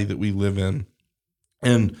society that we live in.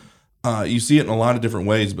 And you see it in a lot of different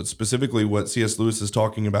ways, but specifically what C.S. Lewis is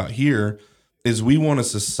talking about here is we want a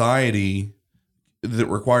society that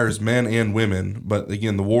requires men and women. But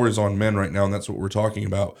again, the war is on men right now, and that's what we're talking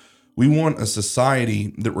about. We want a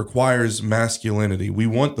society that requires masculinity. We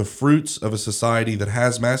want the fruits of a society that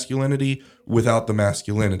has masculinity without the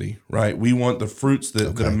masculinity, right? We want the fruits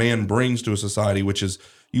that a man brings to a society, which is,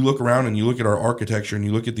 you look around and you look at our architecture and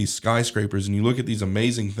you look at these skyscrapers and you look at these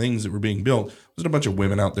amazing things that were being built. Was there a bunch of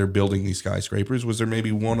women out there building these skyscrapers? Was there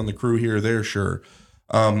maybe one on the crew here or there? Sure.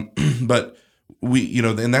 But we,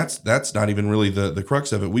 and that's not even really the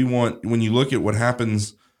crux of it. We want, when you look at what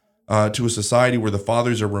happens to a society where the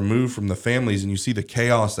fathers are removed from the families, and you see the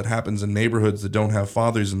chaos that happens in neighborhoods that don't have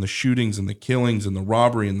fathers, and the shootings and the killings and the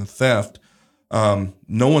robbery and the theft. No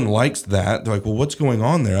one likes that. They're like, well, what's going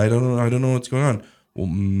on there? I don't know what's going on. Well,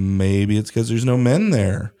 maybe it's because there's no men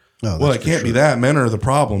there. No, well, it can't be that. Men are the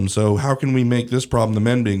problem. So how can we make this problem the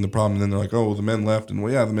men being the problem? And then they're like, oh, well, the men left, and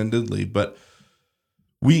well, yeah, the men did leave. But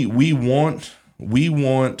we want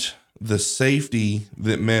the safety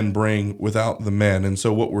that men bring without the men. And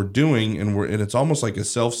so what we're doing, and it's almost like a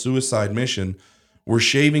self-suicide mission. We're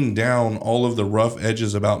shaving down all of the rough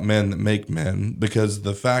edges about men that make men, because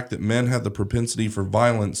the fact that men have the propensity for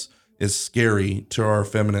violence is scary to our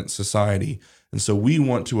effeminate society. And so we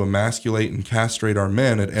want to emasculate and castrate our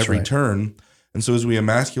men at every turn. And so as we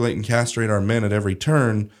emasculate and castrate our men at every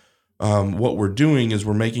turn, what we're doing is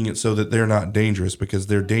we're making it so that they're not dangerous, because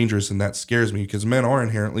they're dangerous, and that scares me, because men are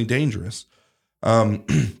inherently dangerous. But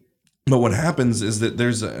what happens is that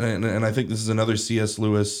and I think this is another C.S.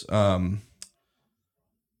 Lewis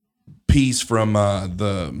piece from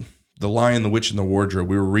the Lion, the Witch, and the Wardrobe.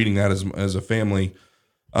 We were reading that as a family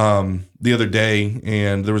the other day,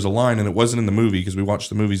 and there was a line, and it wasn't in the movie because we watched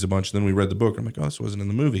the movies a bunch, and then we read the book. I'm like, oh, this wasn't in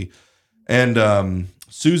the movie. And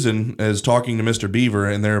Susan is talking to Mr. Beaver,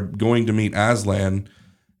 and they're going to meet Aslan,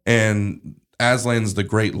 and Aslan's the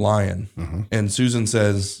great lion. Mm-hmm. And Susan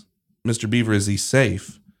says, Mr. Beaver, is he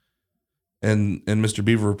safe? And Mr.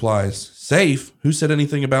 Beaver replies, safe? Who said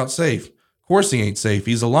anything about safe? Of course he ain't safe.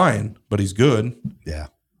 He's a lion, but he's good. Yeah.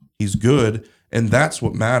 He's good, and that's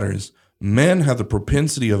what matters. Men have the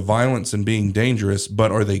propensity of violence and being dangerous,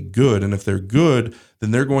 but are they good? And if they're good,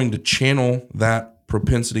 then they're going to channel that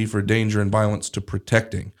propensity for danger and violence to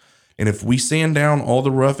protecting. And if we sand down all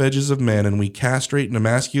the rough edges of men and we castrate and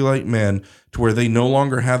emasculate men to where they no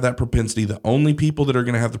longer have that propensity, the only people that are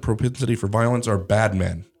going to have the propensity for violence are bad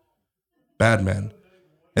men. Bad men.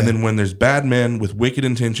 And then when there's bad men with wicked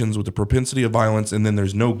intentions, with the propensity of violence, and then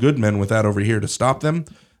there's no good men with that over here to stop them,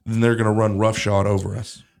 then they're going to run roughshod over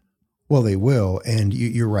us. Well, they will, and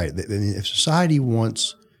you're right. I mean, if society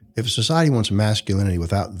wants masculinity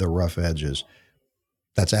without the rough edges,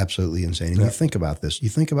 that's absolutely insane. And you think about this. You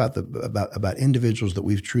think about about individuals that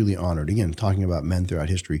we've truly honored. Again, talking about men throughout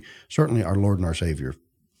history. Certainly, our Lord and our Savior,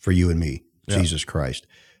 for you and me, Jesus Christ.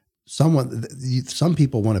 Some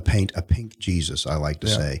people want to paint a pink Jesus. I like to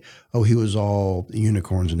say, oh, he was all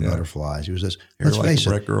unicorns and butterflies. He was this. Let's face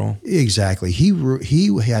it. Girl. Exactly. He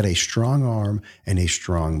had a strong arm and a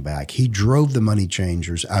strong back. He drove the money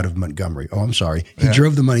changers out of Montgomery. Oh, I'm sorry. He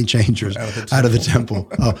drove the money changers out of the temple.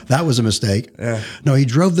 Oh, that was a mistake. Yeah. No, he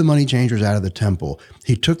drove the money changers out of the temple.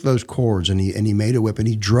 He took those cords and he made a whip and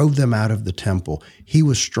he drove them out of the temple. He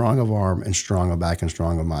was strong of arm and strong of back and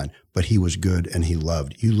strong of mind, but he was good and he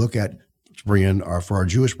loved. You look at for our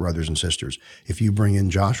Jewish brothers and sisters, if you bring in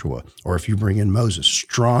Joshua or if you bring in Moses,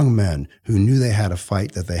 strong men who knew they had a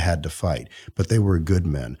fight that they had to fight, but they were good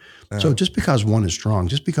men. So just because one is strong,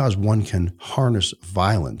 just because one can harness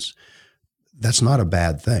violence, that's not a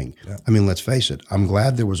bad thing. Yeah. I mean, let's face it. I'm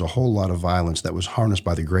glad there was a whole lot of violence that was harnessed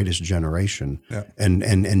by the greatest generation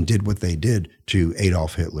and did what they did to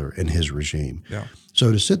Adolf Hitler and his regime. Yeah.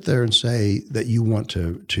 So to sit there and say that you want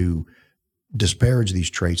to disparage these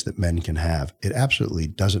traits that men can have, it absolutely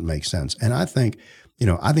doesn't make sense. And I think,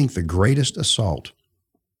 I think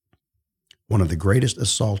one of the greatest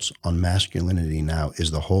assaults on masculinity now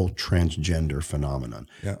is the whole transgender phenomenon,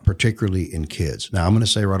 particularly in kids. Now, I'm going to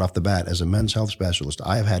say right off the bat, as a men's health specialist,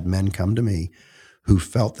 I have had men come to me who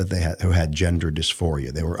felt that who had gender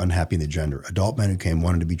dysphoria. They were unhappy in the gender. Adult men who came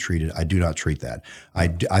wanted to be treated. I do not treat that. I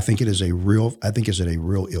think it is a real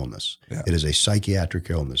illness. Yeah. It is a psychiatric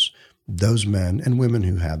illness. Those men and women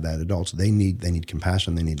who have that, adults, they need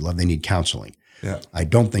compassion. They need love. They need counseling. Yeah. I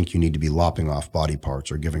don't think you need to be lopping off body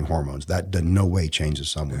parts or giving hormones. That in no way changes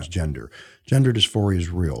someone's gender. Gender dysphoria is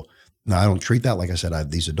real. Now, I don't treat that. Like I said,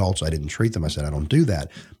 these adults, I didn't treat them. I said, I don't do that.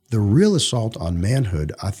 The real assault on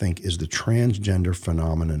manhood, I think, is the transgender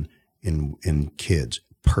phenomenon in kids,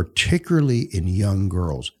 particularly in young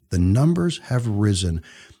girls. The numbers have risen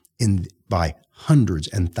by hundreds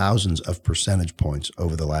and thousands of percentage points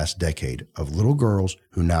over the last decade of little girls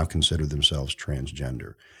who now consider themselves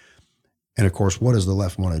transgender. And of course, what does the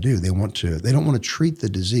left want to do? They don't want to treat the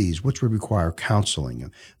disease, which would require counseling.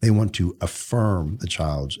 They want to affirm the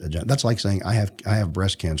child's agenda. That's like saying, I have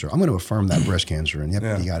breast cancer. I'm going to affirm that breast cancer, and you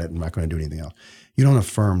got it. I'm not going to do anything else. You don't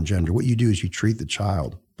affirm gender. What you do is you treat the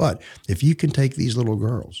child. But if you can take these little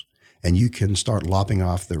girls and you can start lopping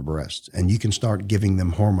off their breasts and you can start giving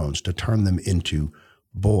them hormones to turn them into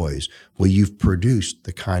boys, well, you've produced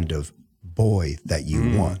the kind of boy that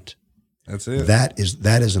you want. That's it. That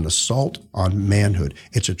is an assault on manhood.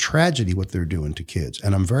 It's a tragedy what they're doing to kids.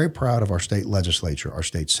 And I'm very proud of our state legislature, our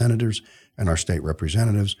state senators, and our state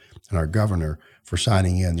representatives, and our governor for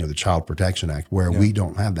signing in, the Child Protection Act, where we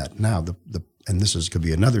don't have that. Now, and this could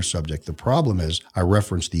be another subject. The problem is, I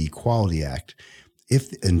referenced the Equality Act.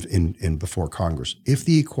 If before Congress, if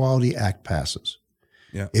the Equality Act passes,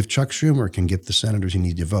 if Chuck Schumer can get the senators he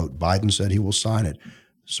needs to vote, Biden said he will sign it.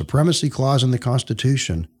 Supremacy clause in the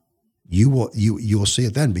Constitution. You will see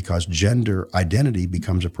it then, because gender identity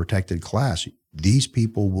becomes a protected class. These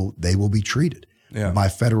people will be treated by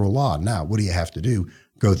federal law. Now, what do you have to do?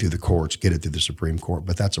 Go through the courts, get it through the Supreme Court,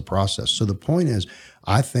 but that's a process. So the point is,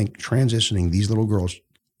 I think transitioning these little girls,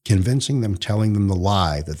 convincing them, telling them the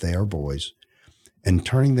lie that they are boys, and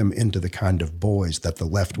turning them into the kind of boys that the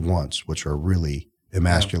left wants, which are really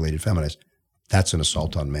emasculated feminists, that's an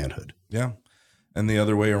assault on manhood. Yeah. And the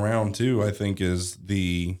other way around too, I think, is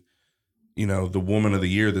the woman of the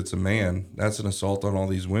year that's a man. That's an assault on all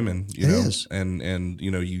these women. It is. And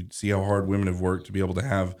you see how hard women have worked to be able to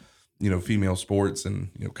have, female sports and,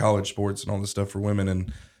 college sports and all this stuff for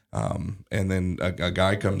women. And then a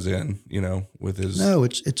guy comes in, with his. No,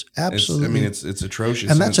 it's absolutely. It's atrocious.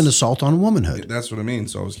 And that's an assault on womanhood. That's what I mean.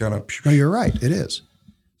 So I was kind of. No, you're right. It is.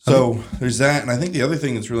 So there's that. And I think the other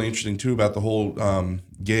thing that's really interesting too about the whole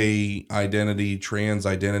gay identity, trans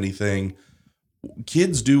identity thing,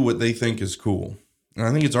 kids do what they think is cool. And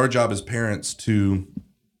I think it's our job as parents to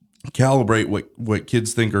calibrate what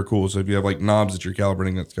kids think are cool. So if you have like knobs that you're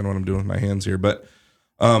calibrating, that's kind of what I'm doing with my hands here. But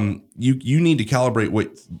you need to calibrate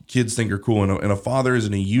what kids think are cool. And a father is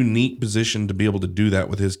in a unique position to be able to do that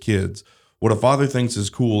with his kids. What a father thinks is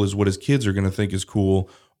cool is what his kids are going to think is cool.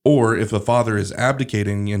 Or if a father is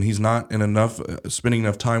abdicating and he's not spending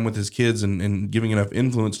enough time with his kids and giving enough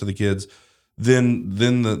influence to the kids, then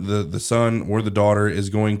the son or the daughter is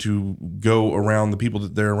going to go around the people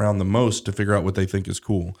that they're around the most to figure out what they think is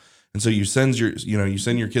cool. And so you send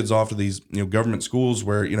your kids off to these, government schools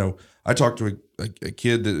where, I talked to a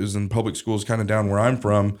kid that was in public schools kind of down where I'm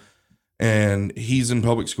from, and he's in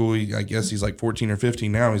public school. I guess he's like 14 or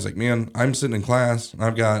 15 now. He's like, man, I'm sitting in class and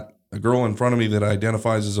I've got a girl in front of me that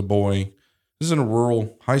identifies as a boy. This is in a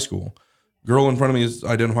rural high school. Girl in front of me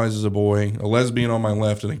identifies as a boy, a lesbian on my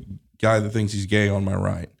left, and a guy that thinks he's gay on my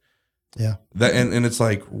right. Yeah. That and it's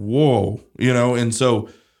like, whoa, and so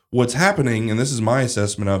what's happening, and this is my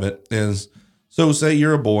assessment of it, is, so say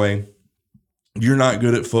you're a boy, you're not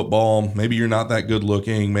good at football, maybe you're not that good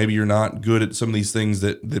looking, maybe you're not good at some of these things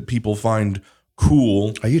that people find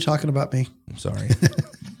cool. Are you talking about me? I'm sorry.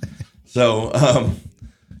 So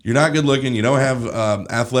you're not good looking, you don't have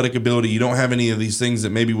athletic ability, you don't have any of these things that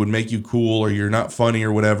maybe would make you cool, or you're not funny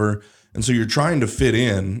or whatever. And so you're trying to fit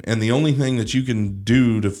in, and the only thing that you can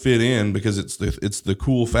do to fit in, because it's the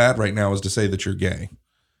cool fad right now, is to say that you're gay.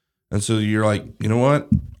 And so you're like, you know what?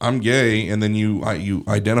 I'm gay, and then you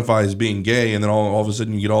identify as being gay, and then all of a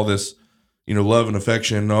sudden you get all this, love and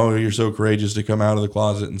affection. Oh, you're so courageous to come out of the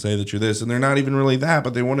closet and say that you're this, and they're not even really that,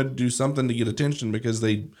 but they wanted to do something to get attention because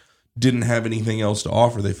they didn't have anything else to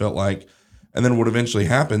offer. They felt like, and then what eventually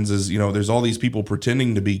happens is, there's all these people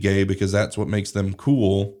pretending to be gay because that's what makes them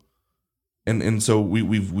cool. And so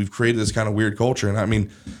we've created this kind of weird culture. And I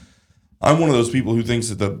mean, I'm one of those people who thinks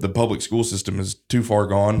that the public school system is too far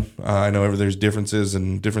gone. I know there's differences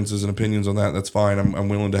in opinions on that. That's fine. I'm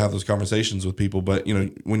willing to have those conversations with people. But,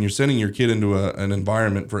 when you're sending your kid into an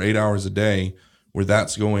environment for 8 hours a day where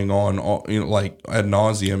that's going on, like ad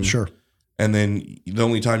nauseum. Sure. And then the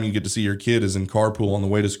only time you get to see your kid is in carpool on the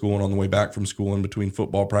way to school and on the way back from school in between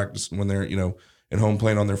football practice and when they're, at home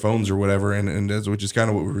playing on their phones or whatever. And which is kind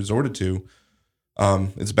of what we resorted to.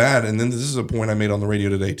 It's bad. And then this is a point I made on the radio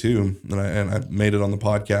today too. And I made it on the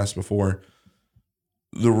podcast before.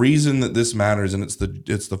 The reason that this matters, and it's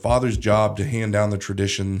the father's job to hand down the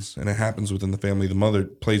traditions, and it happens within the family. The mother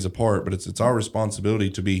plays a part, but it's our responsibility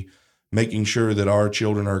to be making sure that our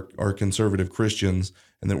children are conservative Christians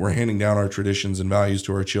and that we're handing down our traditions and values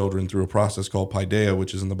to our children through a process called paideia,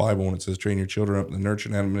 which is in the Bible when it says train your children up in the nurture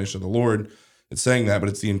and admonition of the Lord. It's saying that, but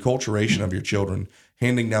it's the enculturation of your children,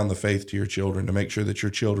 handing down the faith to your children to make sure that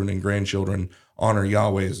your children and grandchildren honor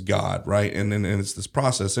Yahweh as God, right? And it's this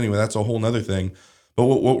process. Anyway, that's a whole nother thing. But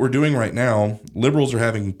what we're doing right now, liberals are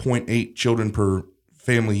having 0.8 children per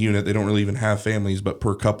family unit. They don't really even have families, but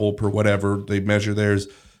per couple, per whatever, they measure theirs.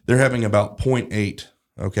 They're having about 0.8,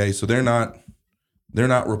 okay? So they're not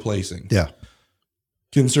replacing. Yeah.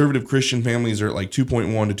 Conservative Christian families are at like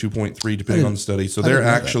 2.1 to 2.3, depending on the study. So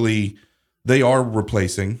they are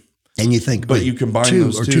replacing. And you think, but you combine 2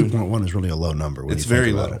 those or two. 2.1 is really a low number. When It's you think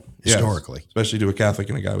very about low, it, historically. yes, especially to a Catholic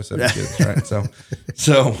and a guy with 7 kids, right? So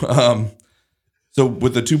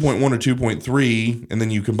with the 2.1 or 2.3, and then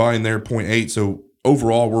you combine their 0.8. So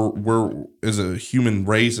overall, we're as a human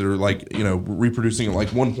race that are like, reproducing at like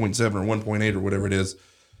 1.7 or 1.8 or whatever it is.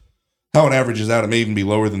 How it averages out, it may even be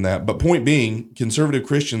lower than that. But point being, conservative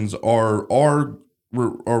Christians are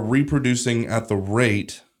reproducing at the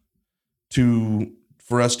rate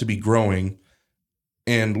for us to be growing,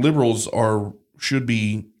 and liberals should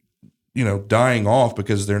be, dying off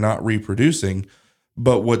because they're not reproducing.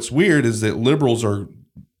 But what's weird is that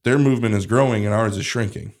their movement is growing and ours is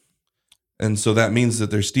shrinking. And so that means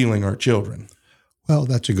that they're stealing our children. Well,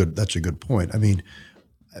 that's a good point. I mean,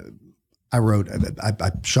 I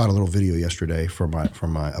shot a little video yesterday for a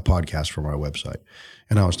podcast for my website,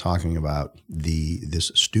 and I was talking about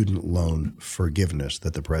this student loan forgiveness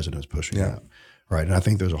that the president is pushing out, right? And I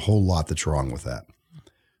think there's a whole lot that's wrong with that,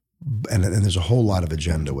 and there's a whole lot of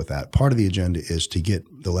agenda with that. Part of the agenda is to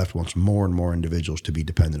get the left wants more and more individuals to be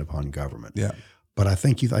dependent upon government. Yeah. But I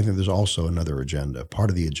think there's also another agenda. Part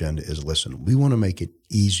of the agenda is, listen, we want to make it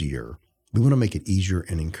easier. We want to make it easier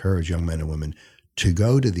and encourage young men and women to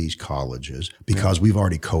go to these colleges because we've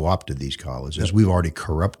already co-opted these colleges. Yep. We've already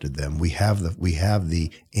corrupted them. We have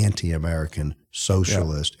the anti-American,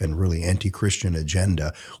 socialist, and really anti-Christian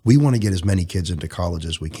agenda. We want to get as many kids into college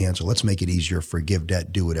as we can. So let's make it easier, forgive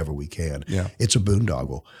debt, do whatever we can. Yeah. It's a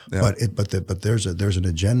boondoggle. Yeah. But there's an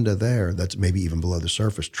agenda there that's maybe even below the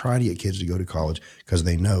surface, trying to get kids to go to college because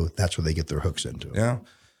they know that's where they get their hooks into. Yeah.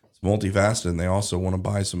 Multifaceted, and they also want to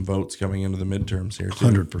buy some votes coming into the midterms here too.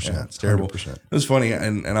 100%. Yeah, it's terrible. 100%. It was funny,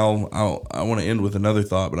 and I want to end with another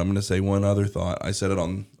thought, but I'm going to say one other thought. I said it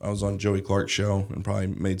I was on Joey Clark's show and probably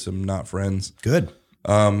made some not friends. Good.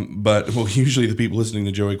 But usually the people listening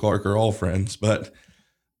to Joey Clark are all friends, but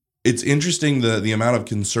it's interesting the amount of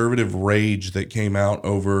conservative rage that came out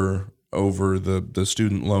over the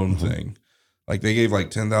student loan thing. Like they gave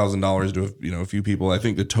like $10,000 to a few people. I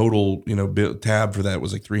think the total tab for that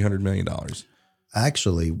was like $300 million.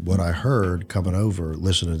 Actually, what I heard coming over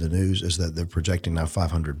listening to the news is that they're projecting now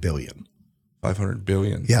 $500 billion. $500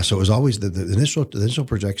 billion. Yeah, so it was always the initial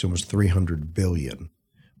projection was $300 billion,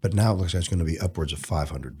 but now it looks like it's going to be upwards of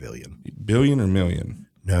 $500 billion. Billion or million?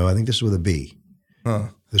 No, I think this is with a B. Huh.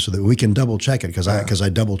 So that we can double check it because I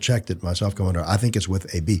double checked it myself going, I think it's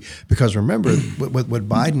with a B. Because remember what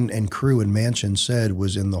Biden and crew and Manchin said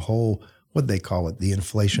was in the whole, what they call it, the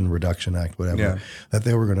Inflation Reduction Act, whatever, that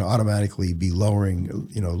they were going to automatically be lowering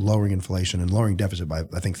inflation and lowering deficit by,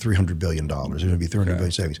 I think, $300 billion. There's going to be $300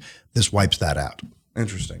 billion savings. This wipes that out.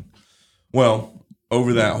 Interesting. Well,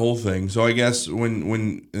 over that whole thing. So I guess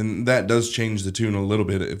and that does change the tune a little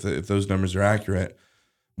bit if those numbers are accurate.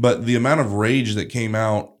 But the amount of rage that came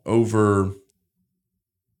out over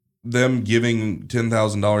them giving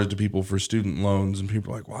 $10,000 to people for student loans, and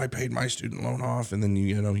people are like, well, I paid my student loan off. And then,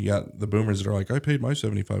 you got the boomers that are like, I paid my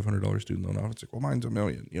 $7,500 student loan off. It's like, well, mine's $1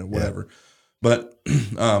 million, whatever. Yeah. But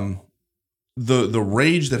the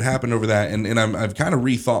rage that happened over that, and I've kind of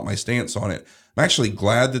rethought my stance on it. I'm actually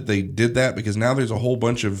glad that they did that because now there's a whole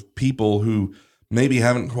bunch of people who maybe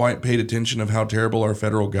haven't quite paid attention of how terrible our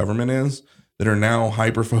federal government is that are now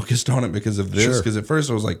hyper-focused on it because of this. Because at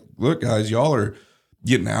first I was like, look, guys, y'all are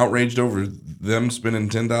getting outraged over them spending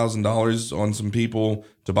 $10,000 on some people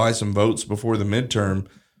to buy some votes before the midterm.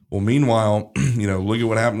 Well, meanwhile, look at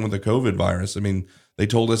what happened with the COVID virus. I mean, they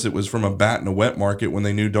told us it was from a bat in a wet market when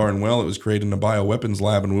they knew darn well it was created in a bioweapons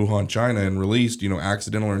lab in Wuhan, China, and released,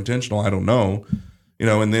 accidental or intentional. I don't know.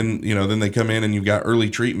 And then they come in and you've got early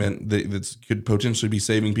treatment that could potentially be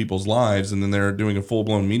saving people's lives. And then they're doing a full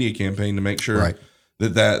blown media campaign to make sure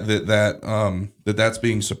that's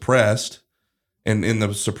being suppressed. And in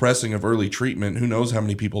the suppressing of early treatment, who knows how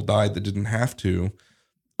many people died that didn't have to.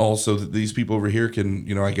 Also, that these people over here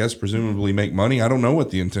can, I guess presumably make money. I don't know what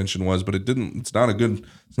the intention was, but it's not a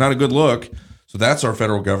good look. So that's our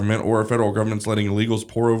federal government, or our federal government's letting illegals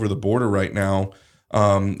pour over the border right now.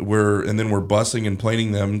 We're busing and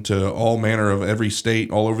planing them to all manner of every state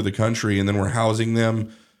all over the country, and then we're housing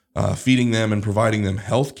them, feeding them, and providing them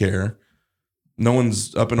health care. No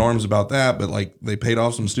one's up in arms about that, but like they paid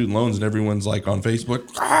off some student loans and everyone's like on Facebook,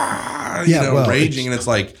 raging. And it's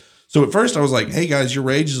like, so at first I was like, hey guys, your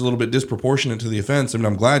rage is a little bit disproportionate to the offense. I mean,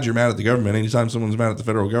 I'm glad you're mad at the government. Anytime someone's mad at the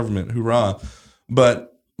federal government, hoorah.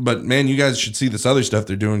 But man, you guys should see this other stuff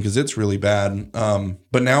they're doing because it's really bad.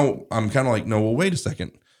 But now I'm kind of like, no, well, wait a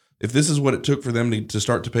second. If this is what it took for them to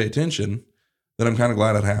start to pay attention, then I'm kind of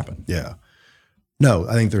glad it happened. Yeah. No,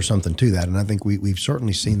 I think there's something to that. And I think we've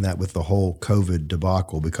certainly seen that with the whole COVID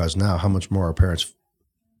debacle, because now how much more are parents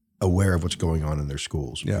aware of what's going on in their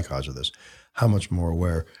schools because of this? How much more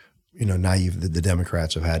aware, now the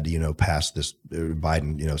Democrats have had to, pass this,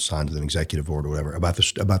 Biden, signed an executive order or whatever about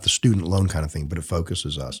the student loan kind of thing, but it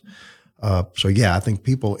focuses us. So yeah, I think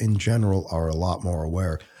people in general are a lot more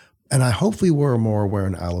aware. And I hopefully we're more aware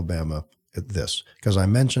in Alabama at this, because I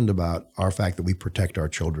mentioned about our fact that we protect our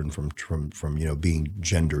children from being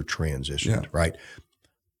gender transitioned, right?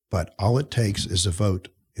 But all it takes is a vote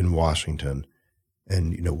in Washington,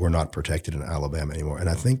 and we're not protected in Alabama anymore. And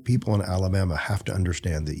I think people in Alabama have to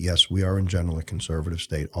understand that yes, we are in general a conservative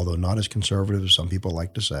state, although not as conservative as some people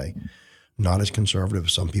like to say, not as conservative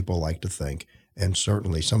as some people like to think, and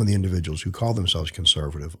certainly some of the individuals who call themselves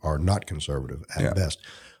conservative are not conservative at best.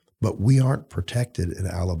 But we aren't protected in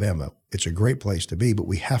Alabama. It's a great place to be, but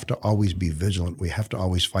we have to always be vigilant. We have to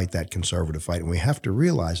always fight that conservative fight. And we have to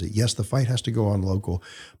realize that, yes, the fight has to go on local,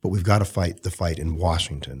 but we've got to fight the fight in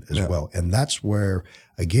Washington as well. And that's where,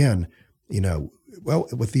 again,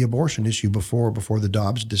 with the abortion issue before the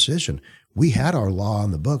Dobbs decision, we had our law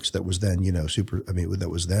on the books that was then, the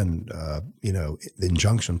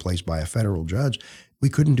injunction placed by a federal judge. We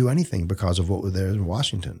couldn't do anything because of what was there in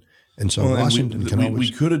Washington. And so Washington we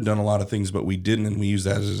could have done a lot of things, but we didn't, and we use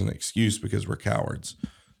that as an excuse because we're cowards,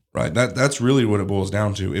 right? That's really what it boils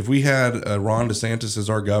down to. If we had Ron DeSantis as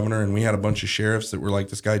our governor and we had a bunch of sheriffs that were like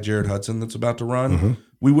this guy Jared Hudson that's about to run,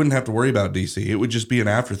 we wouldn't have to worry about D.C. It would just be an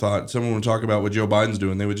afterthought. Someone would talk about what Joe Biden's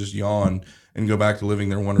doing. They would just yawn and go back to living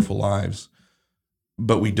their wonderful lives.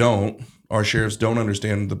 But we don't. Our sheriffs don't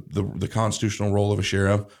understand the constitutional role of a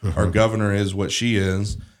sheriff. Our governor is what she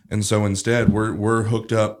is. And so instead, we're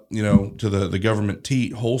hooked up, to the government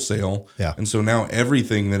teat wholesale. Yeah. And so now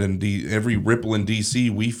everything that every ripple in D.C.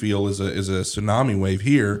 we feel is a tsunami wave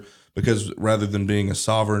here, because rather than being a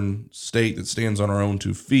sovereign state that stands on our own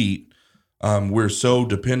 2 feet, we're so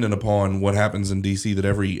dependent upon what happens in D.C. that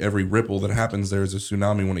every ripple that happens there is a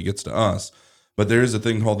tsunami when it gets to us. But there is a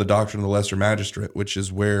thing called the doctrine of the lesser magistrate, which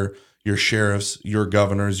is where your sheriffs, your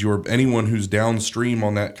governors, anyone who's downstream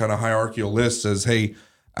on that kind of hierarchical list says, hey,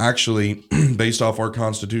 actually, based off our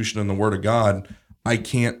Constitution and the Word of God, I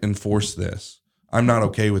can't enforce this. I'm not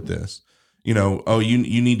okay with this. You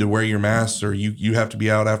need to wear your masks, or you have to be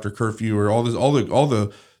out after curfew, or all the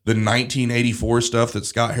 1984 stuff that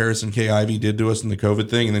Scott Harris and Kay Ivey did to us in the COVID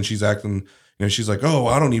thing, and then she's acting. She's like, oh,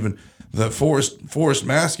 the forced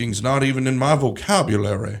masking's not even in my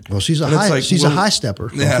vocabulary. Well, she's a high stepper.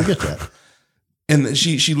 Don't forget that. And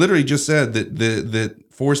she literally just said that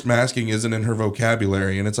forced masking isn't in her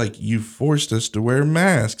vocabulary. And it's like, you forced us to wear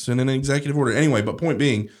masks in an executive order. Anyway, but point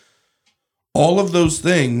being, all of those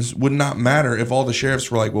things would not matter if all the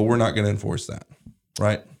sheriffs were like, well, we're not going to enforce that.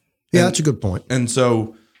 Right? Yeah, that's a good point. And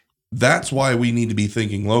so that's why we need to be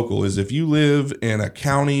thinking local, is if you live in a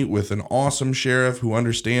county with an awesome sheriff who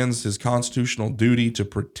understands his constitutional duty to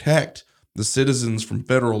protect the citizens from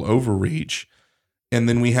federal overreach, and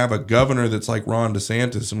then we have a governor that's like Ron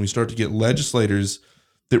DeSantis, and we start to get legislators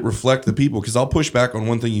that reflect the people. Because I'll push back on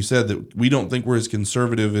one thing you said, that we don't think we're as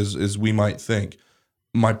conservative as we might think.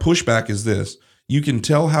 My pushback is this. You can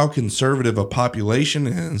tell how conservative a population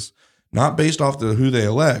is, not based off who they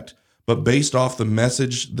elect, but based off the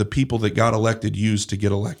message the people that got elected used to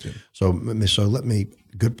get elected. So let me,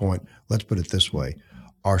 good point. Let's put it this way.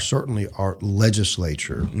 certainly our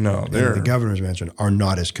legislature, No, and they're the governor's mansion are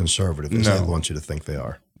not as conservative as they want you to think they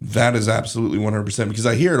are. That is absolutely 100%, because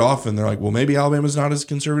I hear it often. They're like, well, maybe Alabama's not as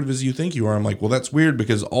conservative as you think you are. I'm like, well, that's weird,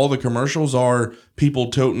 because all the commercials are people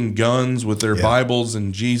toting guns with their Bibles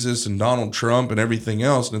and Jesus and Donald Trump and everything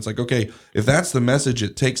else. And it's like, okay, if that's the message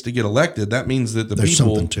it takes to get elected, that means that there's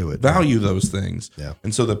people something to it, value those things. Yeah.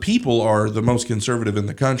 And so the people are the most conservative in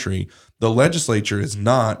the country. The legislature is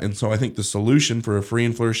not. And so I think the solution for a free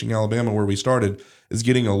and flourishing Alabama, where we started, is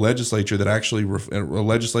getting a legislature that actually, a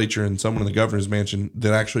legislature and someone in the governor's mansion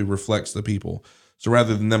that actually reflects the people. So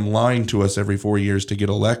rather than them lying to us every 4 years to get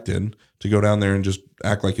elected, to go down there and just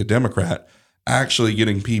act like a Democrat, actually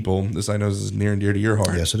getting people, this I know this is near and dear to your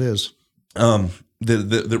heart. Yes, it is.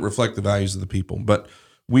 That reflect the values of the people. But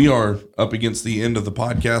we are up against the end of the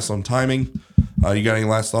podcast on timing. You got any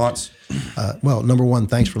last thoughts? Well, number one,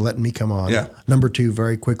 thanks for letting me come on. Yeah. Number two,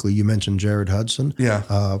 very quickly, you mentioned Jared Hudson.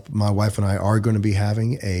 Yeah. My wife and I are going to be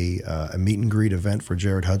having a meet and greet event for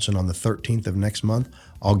Jared Hudson on the 13th of next month.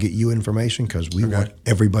 I'll get you information, because we want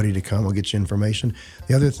everybody to come. We'll get you information.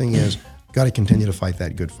 The other thing is, got to continue to fight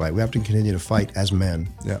that good fight. We have to continue to fight as men.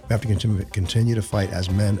 Yeah. We have to continue to fight as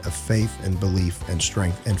men of faith and belief and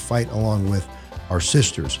strength, and fight along with our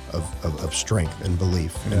sisters of strength and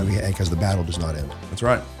belief, because the battle does not end. That's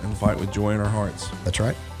right. And fight with joy in our hearts. That's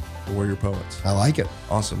right. The warrior poets. I like it.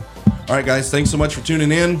 Awesome. All right, guys. Thanks so much for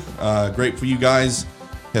tuning in. Great for you guys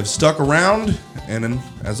have stuck around. And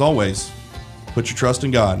as always, put your trust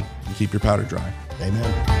in God and keep your powder dry.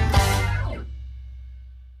 Amen.